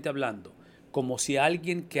espiritualmente hablando, como si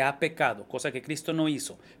alguien que ha pecado, cosa que Cristo no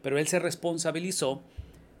hizo, pero Él se responsabilizó.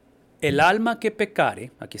 El alma que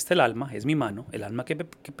pecare, aquí está el alma, es mi mano, el alma que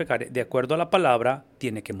pecare, de acuerdo a la palabra,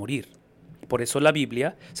 tiene que morir. Por eso la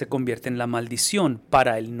Biblia se convierte en la maldición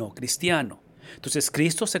para el no cristiano. Entonces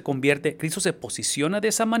Cristo se posiciona de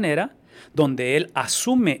esa manera, donde Él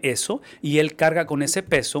asume eso y Él carga con ese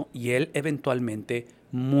peso y Él eventualmente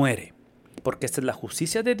muere. Porque esta es la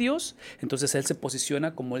justicia de Dios, entonces Él se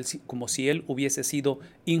posiciona como si Él hubiese sido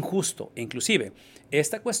injusto. E inclusive,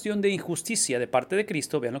 esta cuestión de injusticia de parte de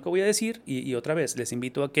Cristo, vean lo que voy a decir, y otra vez les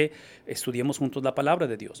invito a que estudiemos juntos la palabra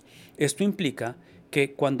de Dios. Esto implica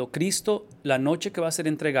que cuando Cristo, la noche que va a ser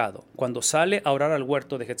entregado, cuando sale a orar al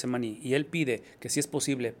huerto de Getsemaní y Él pide que si es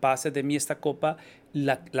posible pase de mí esta copa,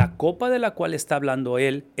 la copa de la cual está hablando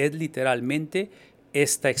Él es literalmente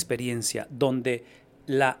esta experiencia donde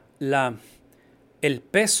el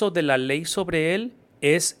peso de la ley sobre Él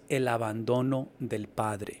es el abandono del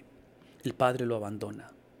Padre. El Padre lo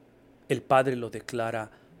abandona. El Padre lo declara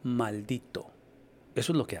maldito.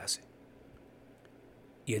 Eso es lo que hace.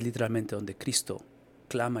 Y es literalmente donde Cristo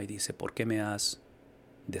clama y dice, ¿por qué me has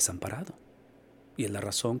desamparado? Y es la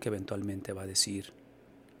razón que eventualmente va a decir,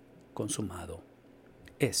 consumado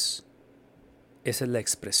es. Esa es la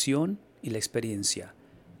expresión y la experiencia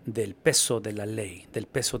del peso de la ley, del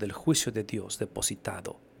peso del juicio de Dios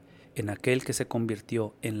depositado en aquel que se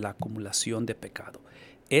convirtió en la acumulación de pecado.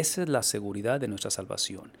 Esa es la seguridad de nuestra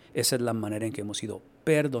salvación. Esa es la manera en que hemos sido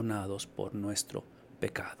perdonados por nuestro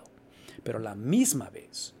pecado. Pero a la misma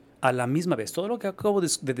vez, todo lo que acabo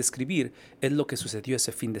de describir es lo que sucedió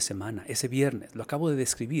ese fin de semana, ese viernes. Lo acabo de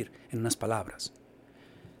describir en unas palabras.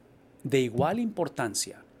 De igual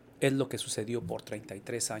importancia es lo que sucedió por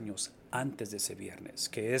 33 años antes de ese viernes,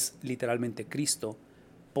 que es literalmente Cristo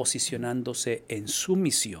posicionándose en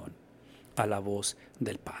sumisión a la voz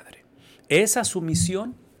del Padre. Esa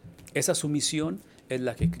sumisión es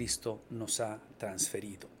la que Cristo nos ha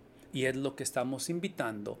transferido. Y es lo que estamos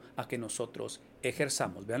invitando a que nosotros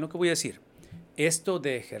ejerzamos. Vean lo que voy a decir. Esto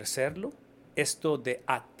de ejercerlo, esto de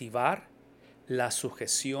activar la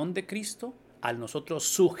sujeción de Cristo, al nosotros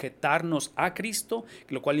sujetarnos a Cristo,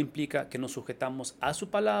 lo cual implica que nos sujetamos a su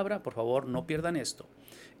palabra, por favor no pierdan esto,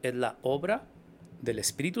 es la obra del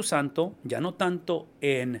Espíritu Santo, ya no tanto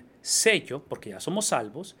en sello, porque ya somos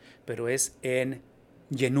salvos, pero es en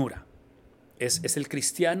llenura. Es el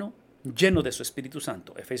cristiano lleno de su Espíritu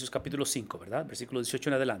Santo. Efesios capítulo 5, ¿verdad? Versículo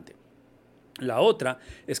 18 en adelante. La otra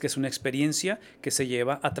es que es una experiencia que se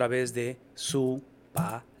lleva a través de su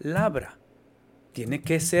palabra. Tiene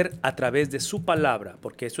que ser a través de su palabra,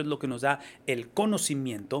 porque eso es lo que nos da el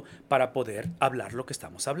conocimiento para poder hablar lo que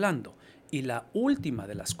estamos hablando. Y la última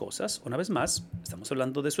de las cosas, una vez más, estamos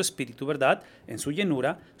hablando de su espíritu, ¿verdad? En su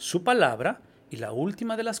llenura, su palabra. Y la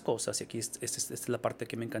última de las cosas, y aquí esta es la parte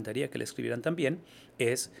que me encantaría que le escribieran también,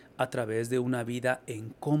 es a través de una vida en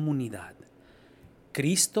comunidad.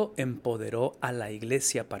 Cristo empoderó a la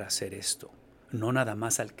iglesia para hacer esto, no nada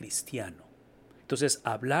más al cristiano. Entonces,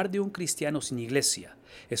 hablar de un cristiano sin iglesia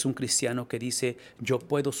es un cristiano que dice, yo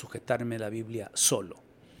puedo sujetarme a la Biblia solo.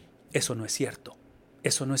 Eso no es cierto.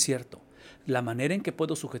 Eso no es cierto. La manera en que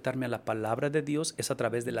puedo sujetarme a la palabra de Dios es a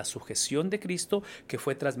través de la sujeción de Cristo que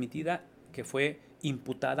fue transmitida, que fue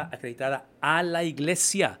imputada, acreditada a la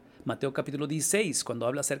iglesia. Mateo capítulo 16, cuando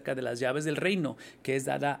habla acerca de las llaves del reino, que es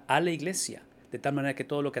dada a la iglesia. De tal manera que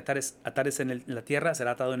todo lo que atares en la tierra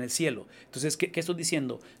será atado en el cielo. Entonces, ¿qué estoy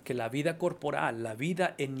diciendo? Que la vida corporal, la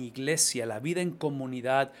vida en iglesia, la vida en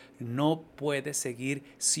comunidad no puede seguir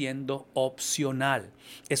siendo opcional.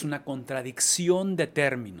 Es una contradicción de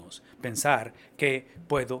términos pensar que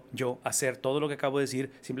puedo yo hacer todo lo que acabo de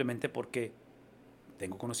decir simplemente porque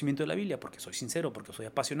tengo conocimiento de la Biblia, porque soy sincero, porque soy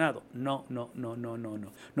apasionado. No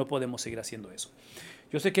podemos seguir haciendo eso.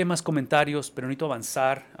 Yo sé que hay más comentarios, pero necesito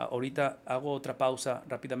avanzar. Ahorita hago otra pausa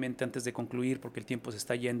rápidamente antes de concluir porque el tiempo se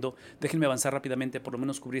está yendo. Déjenme avanzar rápidamente, por lo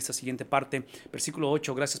menos cubrir esta siguiente parte. Versículo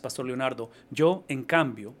 8, gracias Pastor Leonardo. Yo, en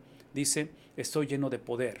cambio, dice, estoy lleno de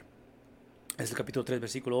poder. Es el capítulo 3,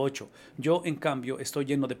 versículo 8. Yo, en cambio, estoy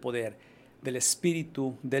lleno de poder del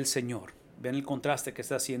Espíritu del Señor. Vean el contraste que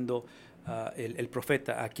está haciendo el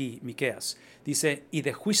profeta aquí, Miqueas. Dice, y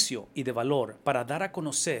de juicio y de valor, para dar a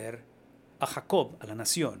conocer a Jacob, a la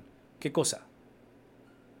nación, ¿qué cosa?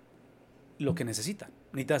 Lo que necesitan.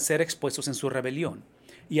 Necesitan ser expuestos en su rebelión.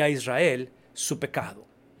 Y a Israel, su pecado.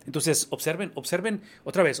 Entonces, observen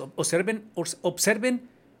otra vez, observen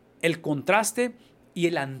el contraste y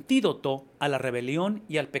el antídoto a la rebelión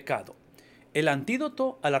y al pecado. El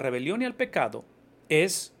antídoto a la rebelión y al pecado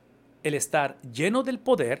es el estar lleno del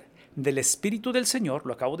poder, del Espíritu del Señor,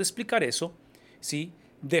 lo acabo de explicar eso, ¿sí?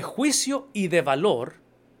 De juicio y de valor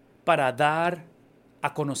para dar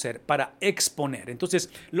a conocer, para exponer. Entonces,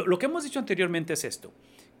 lo que hemos dicho anteriormente es esto,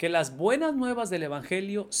 que las buenas nuevas del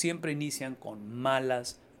Evangelio siempre inician con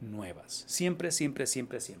malas nuevas. Siempre, siempre,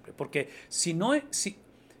 siempre, siempre. Porque si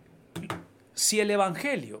el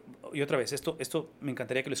Evangelio, y otra vez, esto me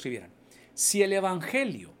encantaría que lo escribieran, si el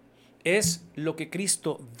Evangelio es lo que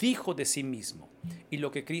Cristo dijo de sí mismo y lo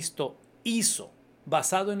que Cristo hizo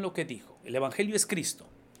basado en lo que dijo, el Evangelio es Cristo,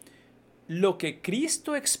 lo que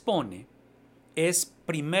Cristo expone es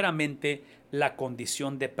primeramente la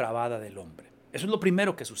condición depravada del hombre. Eso es lo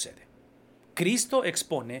primero que sucede. Cristo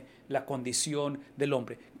expone la condición del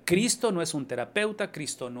hombre. Cristo no es un terapeuta,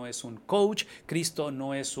 Cristo no es un coach, Cristo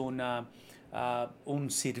no es un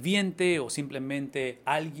sirviente o simplemente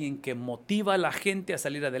alguien que motiva a la gente a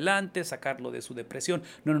salir adelante, sacarlo de su depresión.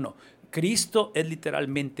 No, no, no. Cristo es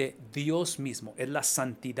literalmente Dios mismo, es la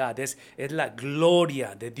santidad, es la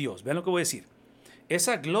gloria de Dios. Vean lo que voy a decir.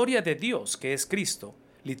 Esa gloria de Dios que es Cristo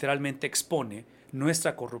literalmente expone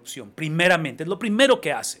nuestra corrupción. Primeramente, es lo primero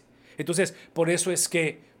que hace. Entonces, por eso es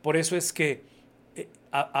que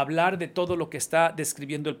hablar de todo lo que está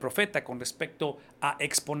describiendo el profeta con respecto a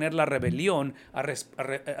exponer la rebelión,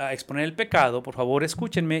 a exponer el pecado, por favor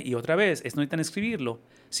escúchenme y otra vez, no necesitan escribirlo,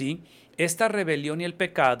 ¿sí? Esta rebelión y el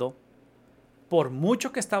pecado, por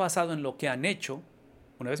mucho que está basado en lo que han hecho,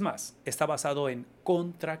 una vez más, está basado en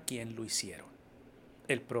contra quien lo hicieron.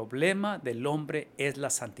 El problema del hombre es la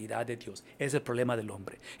santidad de Dios. Es el problema del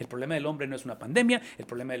hombre. El problema del hombre no es una pandemia, el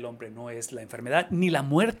problema del hombre no es la enfermedad ni la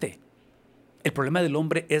muerte. El problema del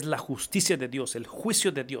hombre es la justicia de Dios, el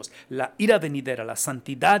juicio de Dios, la ira venidera, la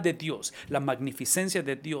santidad de Dios, la magnificencia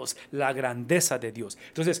de Dios, la grandeza de Dios.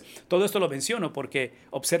 Entonces, todo esto lo menciono porque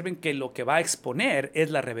observen que lo que va a exponer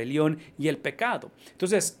es la rebelión y el pecado.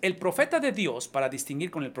 Entonces, el profeta de Dios, para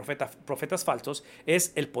distinguir con el profetas falsos,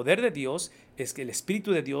 es el poder de Dios, es el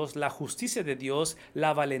Espíritu de Dios, la justicia de Dios,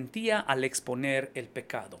 la valentía al exponer el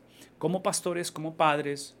pecado. Como pastores, como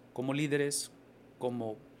padres, como líderes,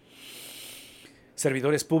 como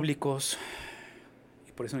servidores públicos,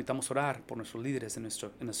 y por eso necesitamos orar por nuestros líderes en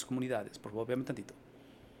nuestras comunidades. Por favor, véanme tantito.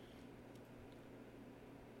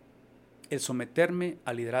 El someterme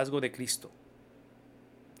al liderazgo de Cristo,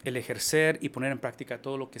 el ejercer y poner en práctica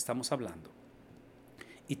todo lo que estamos hablando,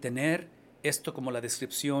 y tener esto como la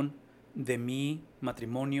descripción de mi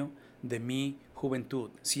matrimonio, de mi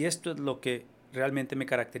juventud. Si esto es lo que realmente me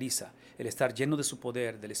caracteriza, el estar lleno de su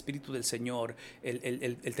poder, del Espíritu del Señor,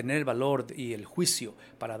 el tener el valor y el juicio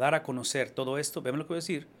para dar a conocer todo esto, vean lo que voy a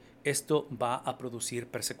decir, esto va a producir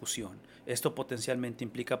persecución. Esto potencialmente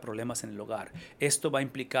implica problemas en el hogar. Esto va a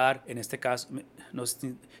implicar, en este caso, no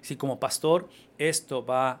sé si como pastor, esto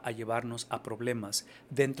va a llevarnos a problemas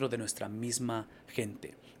dentro de nuestra misma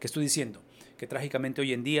gente. ¿Qué estoy diciendo? Que trágicamente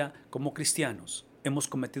hoy en día, como cristianos, hemos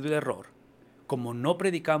cometido el error. Como no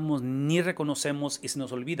predicamos ni reconocemos y se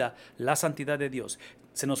nos olvida la santidad de Dios,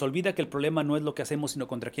 se nos olvida que el problema no es lo que hacemos, sino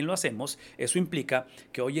contra quién lo hacemos, eso implica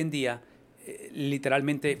que hoy en día,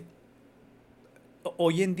 literalmente,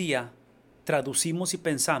 hoy en día traducimos y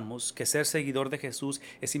pensamos que ser seguidor de Jesús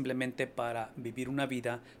es simplemente para vivir una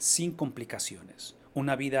vida sin complicaciones,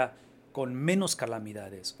 una vida con menos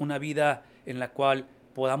calamidades, una vida en la cual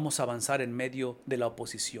podamos avanzar en medio de la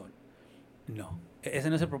oposición. No, ese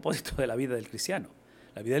no es el propósito de la vida del cristiano.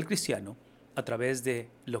 La vida del cristiano, a través de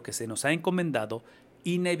lo que se nos ha encomendado,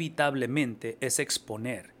 inevitablemente es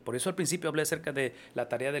exponer. Por eso al principio hablé acerca de la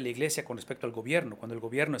tarea de la iglesia con respecto al gobierno. Cuando el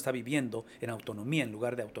gobierno está viviendo en autonomía en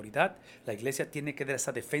lugar de autoridad, la iglesia tiene que dar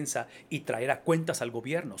esa defensa y traer a cuentas al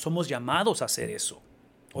gobierno. Somos llamados a hacer eso.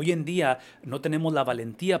 Hoy en día no tenemos la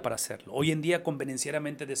valentía para hacerlo. Hoy en día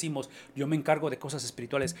convenencieramente decimos, yo me encargo de cosas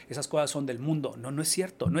espirituales, esas cosas son del mundo. No, no es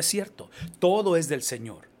cierto, no es cierto. Todo es del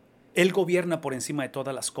Señor. Él gobierna por encima de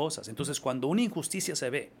todas las cosas. Entonces, cuando una injusticia se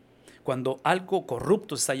ve, cuando algo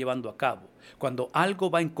corrupto se está llevando a cabo, cuando algo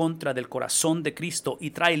va en contra del corazón de Cristo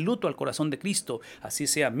y trae luto al corazón de Cristo, así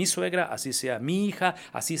sea mi suegra, así sea mi hija,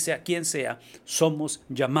 así sea quien sea, somos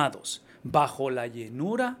llamados bajo la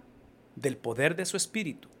llenura del poder de su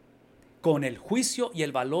Espíritu, con el juicio y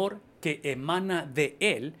el valor que emana de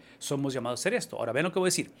Él, somos llamados a hacer esto. Ahora vean lo que voy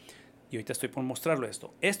a decir, y ahorita estoy por mostrarlo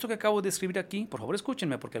esto. Esto que acabo de escribir aquí, por favor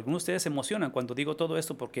escúchenme, porque algunos de ustedes se emocionan cuando digo todo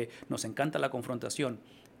esto, porque nos encanta la confrontación.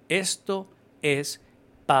 Esto es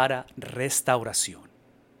para restauración.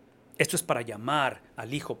 Esto es para llamar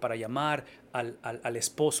al hijo, para llamar al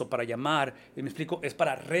esposo, para llamar, ¿me explico? Es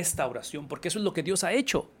para restauración, porque eso es lo que Dios ha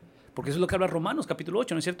hecho. Porque eso es lo que habla Romanos capítulo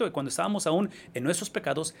 8, ¿no es cierto? Que cuando estábamos aún en nuestros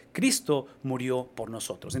pecados, Cristo murió por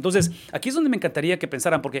nosotros. Entonces, aquí es donde me encantaría que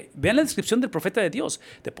pensaran, porque vean la descripción del profeta de Dios,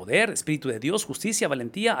 de poder, espíritu de Dios, justicia,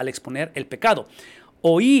 valentía al exponer el pecado.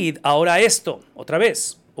 Oíd ahora esto, otra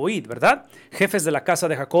vez, oíd, ¿verdad? Jefes de la casa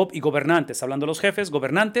de Jacob y gobernantes. Hablando de los jefes,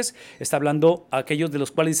 gobernantes, está hablando a aquellos de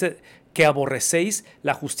los cuales dice que aborrecéis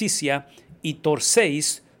la justicia y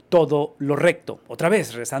torcéis todo lo recto. Otra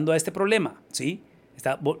vez, regresando a este problema, ¿sí?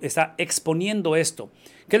 Está exponiendo esto.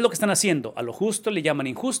 ¿Qué es lo que están haciendo? A lo justo le llaman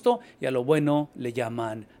injusto y a lo bueno le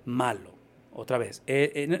llaman malo. Otra vez,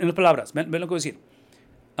 en otras palabras, ven lo que voy a decir.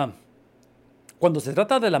 Cuando se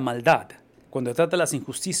trata de la maldad, cuando se trata de las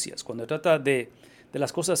injusticias, cuando se trata de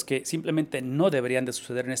las cosas que simplemente no deberían de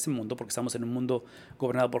suceder en este mundo, porque estamos en un mundo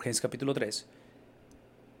gobernado por Génesis capítulo 3,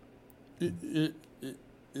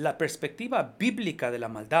 la perspectiva bíblica de la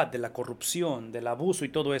maldad, de la corrupción, del abuso y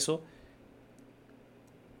todo eso,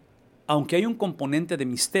 aunque hay un componente de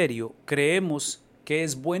misterio, creemos que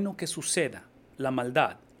es bueno que suceda la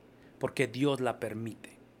maldad porque Dios la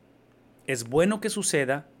permite. Es bueno que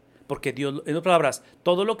suceda porque Dios, en otras palabras,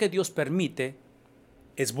 todo lo que Dios permite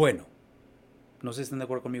es bueno. No sé si están de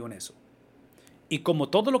acuerdo conmigo en eso. Y como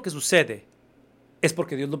todo lo que sucede es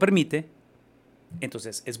porque Dios lo permite,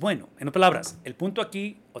 entonces es bueno. En otras palabras, el punto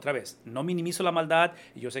aquí, otra vez, no minimizo la maldad,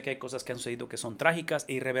 y yo sé que hay cosas que han sucedido que son trágicas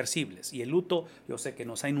e irreversibles, y el luto, yo sé que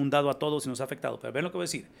nos ha inundado a todos y nos ha afectado, pero ven lo que voy a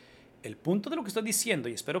decir. El punto de lo que estoy diciendo,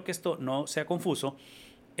 y espero que esto no sea confuso,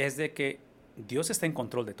 es de que Dios está en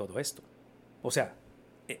control de todo esto. O sea,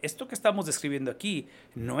 esto que estamos describiendo aquí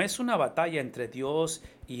no es una batalla entre Dios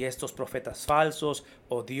y estos profetas falsos,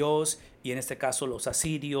 o Dios y en este caso los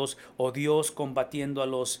asirios, o Dios combatiendo a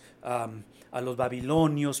los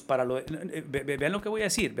babilonios. Vean lo que voy a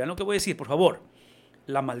decir, por favor.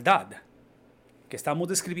 La maldad que estamos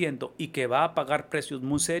describiendo y que va a pagar precios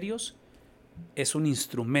muy serios es un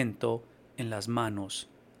instrumento en las manos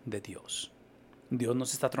de Dios. Dios no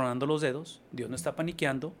se está tronando los dedos, Dios no está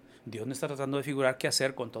paniqueando, Dios no está tratando de figurar qué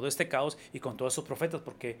hacer con todo este caos y con todos esos profetas,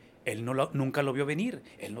 porque Él nunca lo vio venir.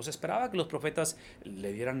 Él no se esperaba que los profetas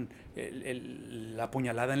le dieran la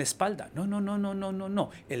puñalada en la espalda.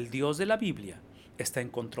 No. El Dios de la Biblia está en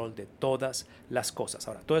control de todas las cosas.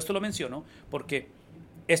 Ahora, todo esto lo menciono porque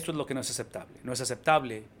esto es lo que no es aceptable. No es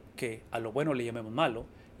aceptable que a lo bueno le llamemos malo.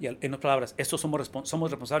 Y en otras palabras, somos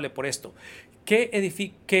responsables por esto. Que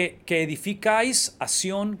edificáis a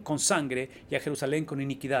Sión con sangre y a Jerusalén con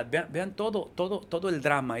iniquidad. Vean todo el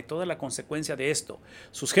drama y toda la consecuencia de esto.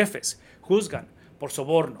 Sus jefes juzgan por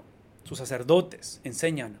soborno. Sus sacerdotes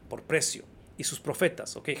enseñan por precio. Y sus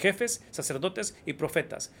profetas, jefes, sacerdotes y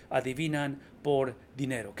profetas adivinan por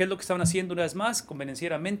dinero. ¿Qué es lo que estaban haciendo una vez más?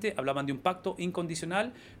 Convenencieramente hablaban de un pacto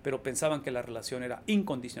incondicional, pero pensaban que la relación era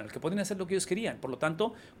incondicional, que podían hacer lo que ellos querían. Por lo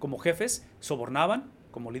tanto, como jefes, sobornaban,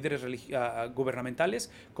 como líderes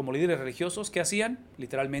gubernamentales, como líderes religiosos, ¿qué hacían?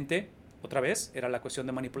 Literalmente, otra vez, era la cuestión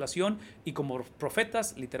de manipulación, y como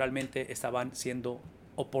profetas, literalmente estaban siendo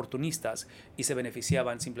oportunistas y se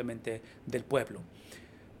beneficiaban simplemente del pueblo.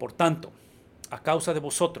 Por tanto, a causa de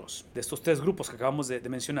vosotros, de estos tres grupos que acabamos de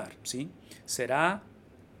mencionar, ¿sí? será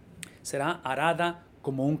arada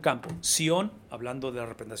como un campo. Sión, hablando de la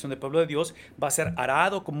representación del pueblo de Dios, va a ser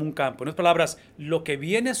arado como un campo. En otras palabras, lo que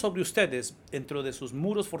viene sobre ustedes dentro de sus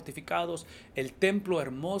muros fortificados, el templo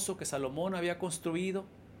hermoso que Salomón había construido,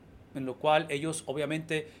 en lo cual ellos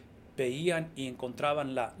obviamente veían y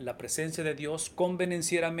encontraban la presencia de Dios,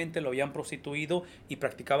 convenencieramente lo habían prostituido y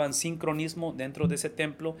practicaban sincronismo dentro de ese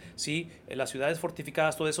templo, ¿sí? En las ciudades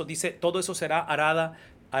fortificadas, todo eso, dice, todo eso será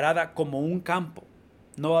arada como un campo.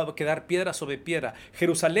 No va a quedar piedra sobre piedra.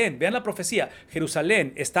 Jerusalén, vean la profecía.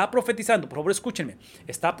 Jerusalén está profetizando, por favor escúchenme,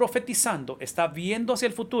 está profetizando, está viendo hacia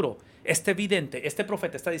el futuro. Este vidente, este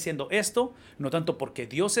profeta está diciendo esto, no tanto porque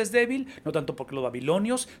Dios es débil, no tanto porque los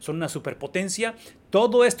babilonios son una superpotencia.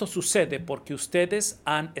 Todo esto sucede porque ustedes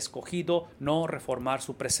han escogido no reformar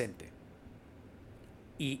su presente.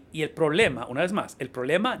 Y el problema, una vez más, el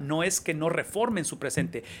problema no es que no reformen su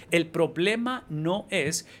presente. El problema no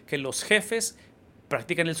es que los jefes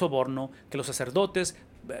practican el soborno, que los sacerdotes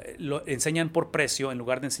lo enseñan por precio en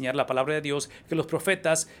lugar de enseñar la palabra de Dios, que los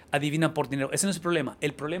profetas adivinan por dinero. Ese no es el problema.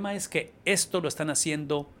 El problema es que esto lo están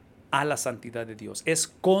haciendo a la santidad de Dios. Es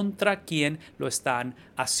contra quien lo están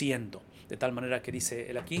haciendo. De tal manera que dice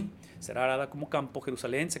él aquí, será arada como campo,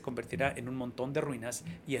 Jerusalén se convertirá en un montón de ruinas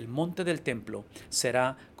y el monte del templo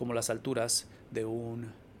será como las alturas de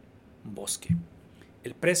un bosque.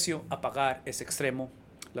 El precio a pagar es extremo.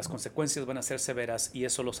 las consecuencias van a ser severas y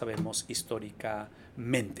eso lo sabemos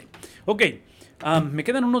históricamente. Ok, me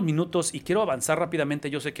quedan unos minutos y quiero avanzar rápidamente.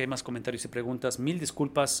 Yo sé que hay más comentarios y preguntas. Mil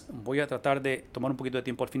disculpas. Voy a tratar de tomar un poquito de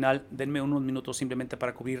tiempo al final. Denme unos minutos simplemente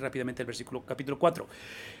para cubrir rápidamente el versículo capítulo 4.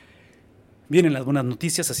 Vienen las buenas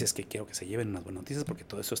noticias, así es que quiero que se lleven unas buenas noticias porque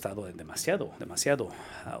todo eso ha estado demasiado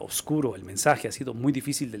oscuro. El mensaje ha sido muy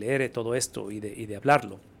difícil de leer todo esto y de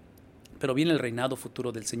hablarlo. Pero viene el reinado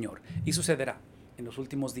futuro del Señor y sucederá en los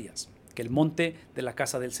últimos días que el monte de la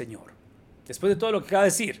casa del Señor, después de todo lo que acaba de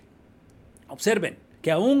decir, observen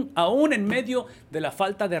que aún en medio de la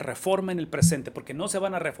falta de reforma en el presente, porque no se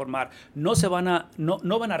van a reformar, no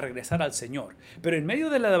van a regresar al Señor, pero en medio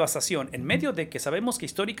de la devastación, en medio de que sabemos que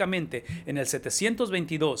históricamente en el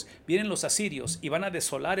 722 vienen los asirios y van a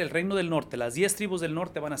desolar el reino del norte, las 10 tribus del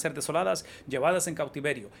norte van a ser desoladas, llevadas en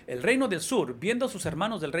cautiverio. El reino del sur, viendo a sus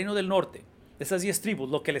hermanos del reino del norte, esas 10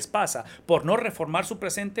 tribus, lo que les pasa por no reformar su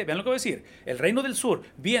presente, vean lo que voy a decir, el reino del sur,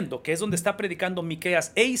 viendo que es donde está predicando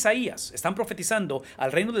Miqueas e Isaías, están profetizando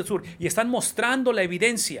al reino del sur y están mostrando la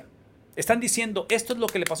evidencia, están diciendo, esto es lo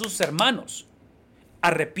que le pasó a sus hermanos,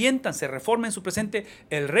 arrepiéntanse, reformen su presente.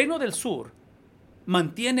 El reino del sur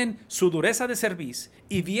mantienen su dureza de cerviz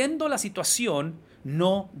y viendo la situación,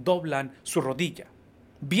 no doblan su rodilla.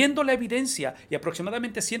 Viendo la evidencia y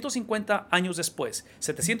aproximadamente 150 años después,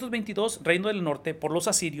 722, Reino del Norte por los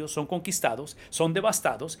asirios son conquistados, son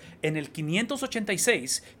devastados. En el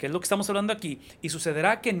 586, que es lo que estamos hablando aquí, y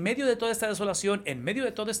sucederá que en medio de toda esta desolación, en medio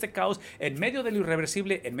de todo este caos, en medio de lo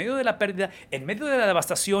irreversible, en medio de la pérdida, en medio de la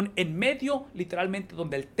devastación, en medio literalmente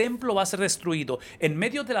donde el templo va a ser destruido, en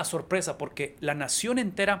medio de la sorpresa, porque la nación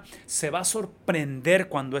entera se va a sorprender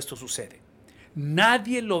cuando esto sucede.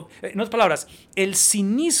 Nadie en otras palabras, el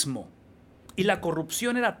cinismo y la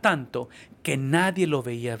corrupción era tanto que nadie lo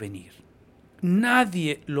veía venir.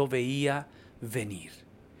 Nadie lo veía venir.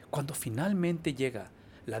 Cuando finalmente llega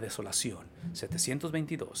la desolación,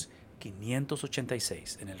 722,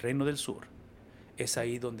 586, en el Reino del Sur, es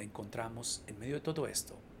ahí donde encontramos, en medio de todo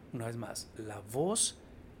esto, una vez más, la voz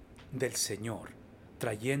del Señor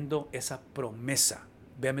trayendo esa promesa.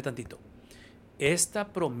 Véame tantito. Esta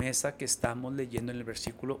promesa que estamos leyendo en el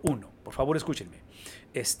versículo 1, por favor escúchenme,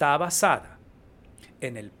 está basada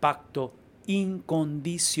en el pacto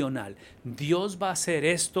incondicional. Dios va a hacer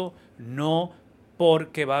esto no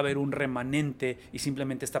porque va a haber un remanente y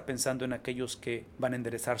simplemente está pensando en aquellos que van a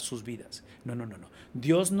enderezar sus vidas. No.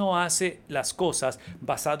 Dios no hace las cosas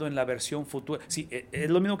basado en la versión futura. Sí, es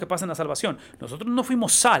lo mismo que pasa en la salvación. Nosotros no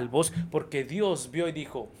fuimos salvos porque Dios vio y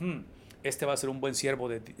dijo, este va a ser un buen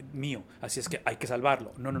siervo mío, así es que hay que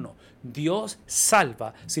salvarlo. No. Dios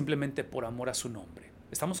salva simplemente por amor a su nombre.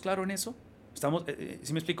 ¿Estamos claros en eso?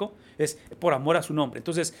 ¿Sí me explico? Es por amor a su nombre.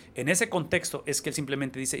 Entonces, en ese contexto es que él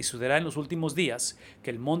simplemente dice, y sucederá en los últimos días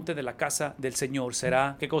que el monte de la casa del Señor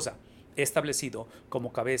será, ¿qué cosa? Establecido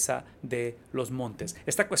como cabeza de los montes.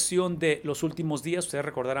 Esta cuestión de los últimos días, ustedes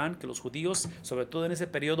recordarán que los judíos, sobre todo en ese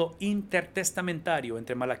periodo intertestamentario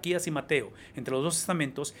entre Malaquías y Mateo, entre los dos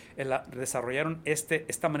testamentos, desarrollaron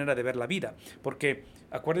esta manera de ver la vida, porque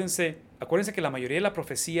acuérdense que la mayoría de la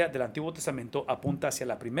profecía del Antiguo Testamento apunta hacia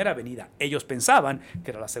la primera venida. Ellos pensaban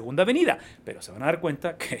que era la segunda venida, pero se van a dar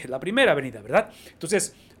cuenta que es la primera venida, ¿verdad?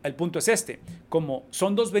 Entonces, el punto es este, como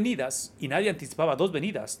son dos venidas y nadie anticipaba dos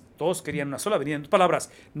venidas, todos querían una sola venida. En otras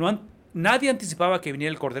palabras, nadie anticipaba que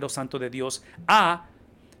viniera el Cordero Santo de Dios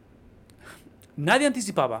nadie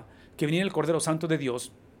anticipaba que viniera el Cordero Santo de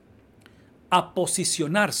Dios a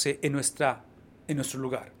posicionarse en nuestro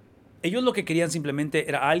lugar. Ellos lo que querían simplemente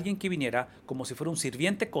era alguien que viniera como si fuera un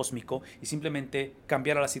sirviente cósmico y simplemente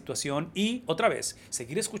cambiara la situación y otra vez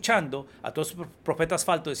seguir escuchando a todos los profetas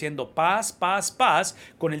falsos diciendo paz, paz, paz,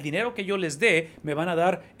 con el dinero que yo les dé me van a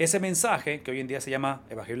dar ese mensaje que hoy en día se llama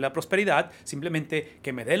Evangelio de la Prosperidad, simplemente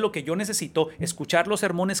que me dé lo que yo necesito, escuchar los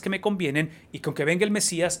sermones que me convienen y con que venga el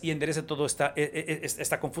Mesías y enderece toda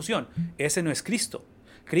esta confusión. Ese no es Cristo.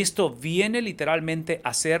 Cristo viene literalmente a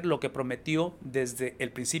hacer lo que prometió desde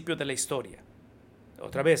el principio de la historia.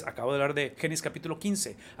 Otra vez, acabo de hablar de Génesis capítulo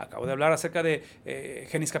 15, acabo de hablar acerca de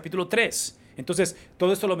Génesis capítulo 3. Entonces,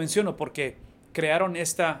 todo esto lo menciono porque crearon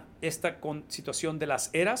esta situación de las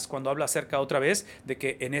eras, cuando habla acerca otra vez de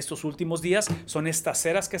que en estos últimos días son estas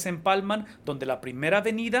eras que se empalman, donde la primera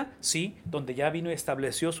venida, sí, donde ya vino y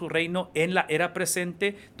estableció su reino en la era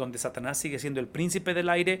presente, donde Satanás sigue siendo el príncipe del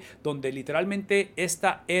aire, donde literalmente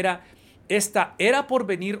esta era por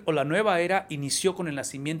venir o la nueva era inició con el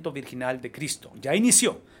nacimiento virginal de Cristo. Ya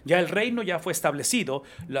inició, ya el reino ya fue establecido,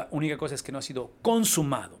 la única cosa es que no ha sido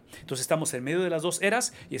consumado. Entonces estamos en medio de las dos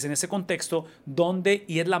eras y es en ese contexto donde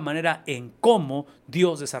y es la manera en cómo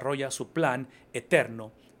Dios desarrolla su plan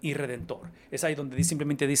eterno y redentor. Es ahí donde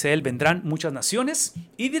simplemente dice él, vendrán muchas naciones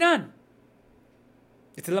y dirán.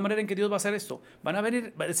 Esta es la manera en que Dios va a hacer esto. Van a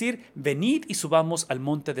venir, va a decir, venid y subamos al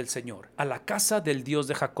monte del Señor, a la casa del Dios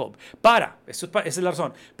de Jacob. Esa es la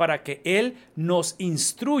razón, para que Él nos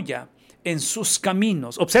instruya en sus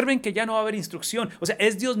caminos. Observen que ya no va a haber instrucción. O sea,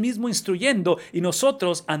 es Dios mismo instruyendo y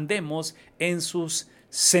nosotros andemos en sus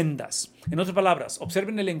sendas. En otras palabras,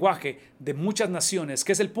 observen el lenguaje de muchas naciones,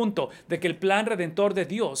 que es el punto de que el plan redentor de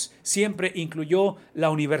Dios siempre incluyó la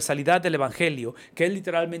universalidad del evangelio, que es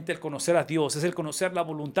literalmente el conocer a Dios, es el conocer la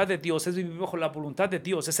voluntad de Dios, es vivir bajo la voluntad de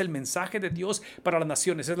Dios, es el mensaje de Dios para las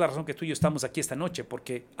naciones. Es la razón que tú y yo estamos aquí esta noche,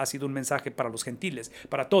 porque ha sido un mensaje para los gentiles,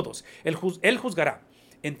 para todos. Él juzgará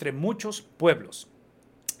entre muchos pueblos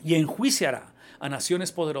y enjuiciará a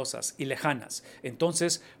naciones poderosas y lejanas.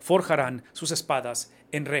 Entonces forjarán sus espadas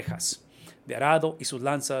en rejas de arado y sus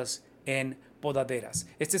lanzas en podaderas.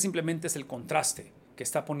 Este simplemente es el contraste que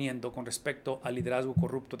está poniendo con respecto al liderazgo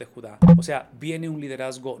corrupto de Judá. O sea, viene un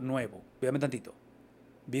liderazgo nuevo. Véame tantito.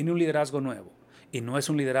 Viene un liderazgo nuevo. Y no es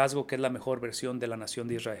un liderazgo que es la mejor versión de la nación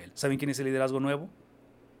de Israel. ¿Saben quién es el liderazgo nuevo?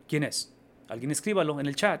 ¿Quién es? Alguien escríbalo en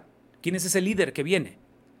el chat. ¿Quién es ese líder que viene?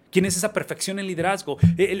 ¿Quién es esa perfección en liderazgo?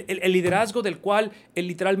 El liderazgo del cual él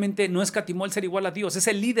literalmente no escatimó el ser igual a Dios. Es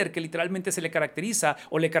el líder que literalmente se le caracteriza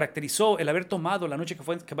o le caracterizó el haber tomado la noche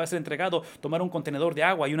que va a ser entregado, tomar un contenedor de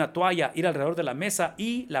agua y una toalla, ir alrededor de la mesa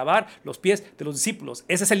y lavar los pies de los discípulos.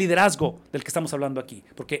 Ese es el liderazgo del que estamos hablando aquí,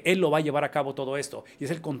 porque él lo va a llevar a cabo todo esto. Y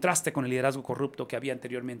es el contraste con el liderazgo corrupto que había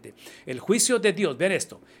anteriormente. El juicio de Dios, vean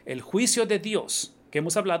esto, el juicio de Dios que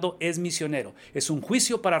hemos hablado es misionero, es un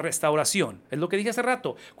juicio para restauración. Es lo que dije hace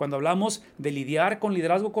rato, cuando hablamos de lidiar con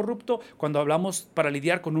liderazgo corrupto, cuando hablamos para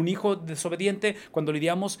lidiar con un hijo desobediente, cuando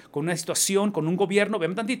lidiamos con una situación, con un gobierno,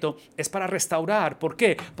 vean tantito, es para restaurar. ¿Por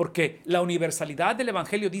qué? Porque la universalidad del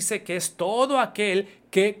evangelio dice que es todo aquel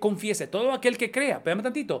que confiese, todo aquel que crea. Vean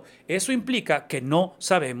tantito, eso implica que no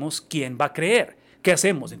sabemos quién va a creer. ¿Qué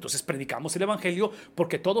hacemos? Entonces predicamos el evangelio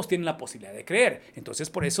porque todos tienen la posibilidad de creer.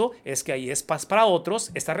 Entonces por eso es que ahí es paz para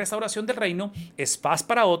otros. Esta restauración del reino es paz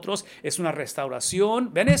para otros. Es una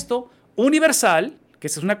restauración, vean esto, universal, que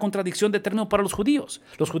esa es una contradicción de término para los judíos.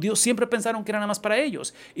 Los judíos siempre pensaron que era nada más para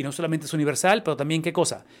ellos. Y no solamente es universal, pero también, ¿qué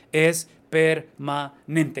cosa? Es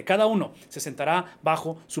permanente. Cada uno se sentará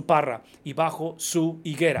bajo su parra y bajo su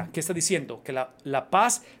higuera. ¿Qué está diciendo? Que la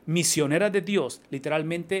paz misionera de Dios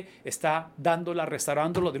literalmente está dándola,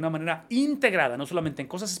 restaurándolo de una manera integrada, no solamente en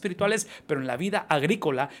cosas espirituales, pero en la vida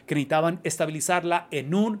agrícola, que necesitaban estabilizarla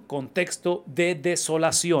en un contexto de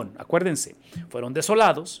desolación. Acuérdense, fueron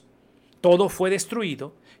desolados. Todo fue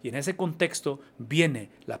destruido y en ese contexto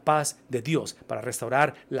viene la paz de Dios para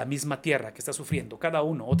restaurar la misma tierra que está sufriendo cada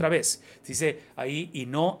uno. Otra vez, dice ahí, y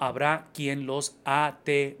no habrá quien los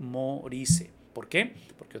atemorice. ¿Por qué?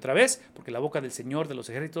 Porque otra vez, porque la boca del Señor de los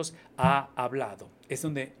ejércitos ha hablado. Es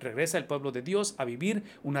donde regresa el pueblo de Dios a vivir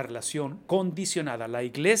una relación condicionada. La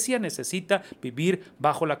iglesia necesita vivir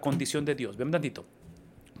bajo la condición de Dios. Ven un tantito.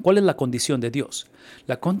 ¿Cuál es la condición de Dios?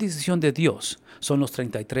 La condición de Dios son los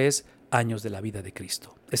 33 años de la vida de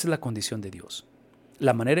Cristo. Esa es la condición de Dios.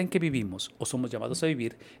 La manera en que vivimos o somos llamados a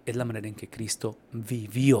vivir es la manera en que Cristo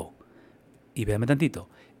vivió. Y véanme tantito,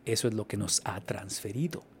 eso es lo que nos ha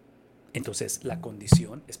transferido. Entonces, la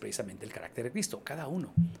condición es precisamente el carácter de Cristo. Cada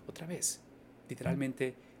uno, otra vez,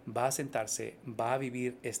 literalmente va a sentarse, va a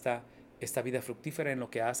vivir esta vida fructífera en lo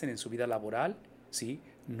que hacen en su vida laboral, ¿sí?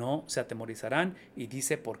 No se atemorizarán, y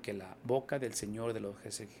dice porque la boca del Señor de los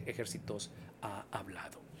ejércitos ha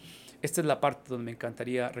hablado. Esta es la parte donde me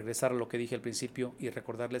encantaría regresar a lo que dije al principio y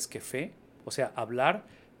recordarles que fe, o sea, hablar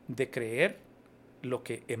de creer lo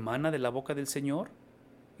que emana de la boca del Señor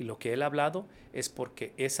y lo que Él ha hablado, es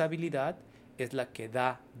porque esa habilidad es la que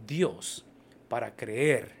da Dios para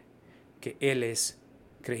creer que Él es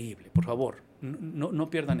creíble. Por favor, no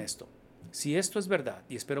pierdan esto. Si esto es verdad,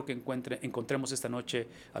 y espero que encontremos esta noche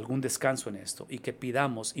algún descanso en esto, y que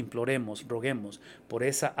pidamos, imploremos, roguemos por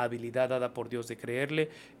esa habilidad dada por Dios de creerle,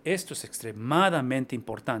 esto es extremadamente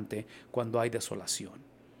importante cuando hay desolación,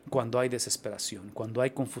 cuando hay desesperación, cuando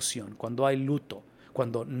hay confusión, cuando hay luto,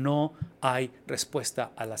 cuando no hay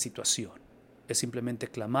respuesta a la situación. Es simplemente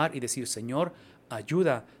clamar y decir, Señor,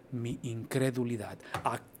 ayuda mi incredulidad.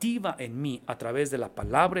 Activa en mí a través de la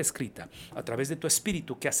palabra escrita, a través de tu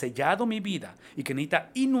espíritu que ha sellado mi vida y que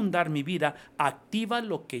necesita inundar mi vida. Activa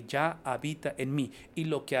lo que ya habita en mí. Y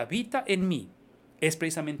lo que habita en mí es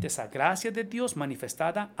precisamente esa gracia de Dios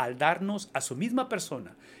manifestada al darnos a su misma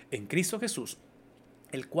persona en Cristo Jesús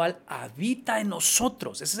el cual habita en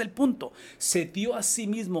nosotros. Ese es el punto. Se dio a sí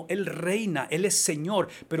mismo, Él reina, Él es Señor,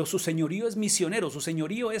 pero su señorío es misionero. Su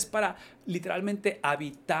señorío es para literalmente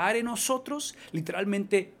habitar en nosotros,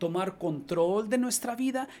 literalmente tomar control de nuestra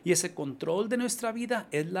vida, y ese control de nuestra vida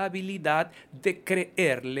es la habilidad de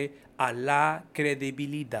creerle a la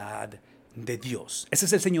credibilidad de Dios. Ese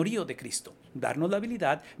es el señorío de Cristo, darnos la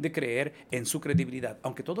habilidad de creer en su credibilidad.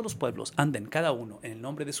 Aunque todos los pueblos anden cada uno en el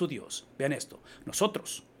nombre de su Dios, vean esto,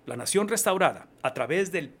 nosotros, la nación restaurada, a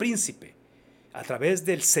través del príncipe, a través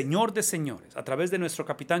del Señor de señores, a través de nuestro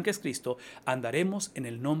capitán que es Cristo, andaremos en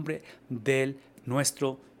el nombre del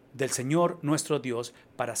Señor nuestro Dios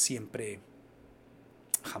para siempre,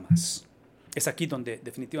 jamás. Es aquí donde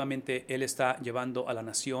definitivamente Él está llevando a la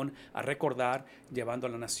nación a recordar, llevando a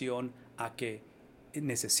la nación a que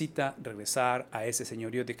necesita regresar a ese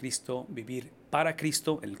señorío de Cristo, vivir para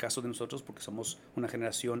Cristo, en el caso de nosotros, porque somos una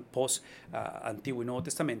generación post Antiguo y Nuevo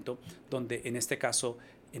Testamento, donde en este caso,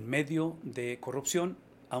 en medio de corrupción,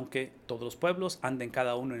 aunque todos los pueblos anden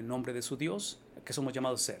cada uno en el nombre de su Dios, ¿qué somos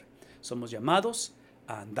llamados a ser? Somos llamados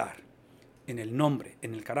a andar en el nombre,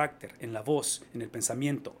 en el carácter, en la voz, en el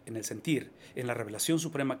pensamiento, en el sentir, en la revelación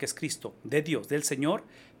suprema que es Cristo, de Dios, del Señor,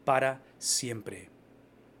 para siempre,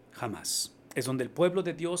 jamás. Es donde el pueblo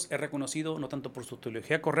de Dios es reconocido no tanto por su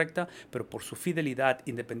teología correcta, pero por su fidelidad,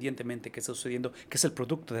 independientemente de qué está sucediendo, que es el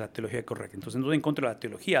producto de la teología correcta. Entonces no en contra de la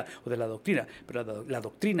teología o de la doctrina, pero la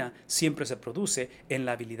doctrina siempre se produce en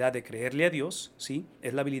la habilidad de creerle a Dios, ¿sí?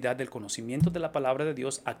 Es la habilidad del conocimiento de la palabra de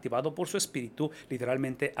Dios activado por su Espíritu,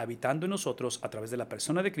 literalmente habitando en nosotros a través de la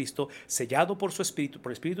persona de Cristo, sellado por su Espíritu,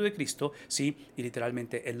 por el Espíritu de Cristo, ¿sí? Y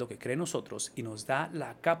literalmente es lo que cree en nosotros y nos da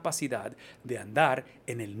la capacidad de andar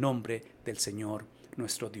en el nombre del Señor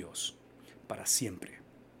nuestro Dios para siempre,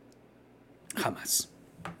 jamás.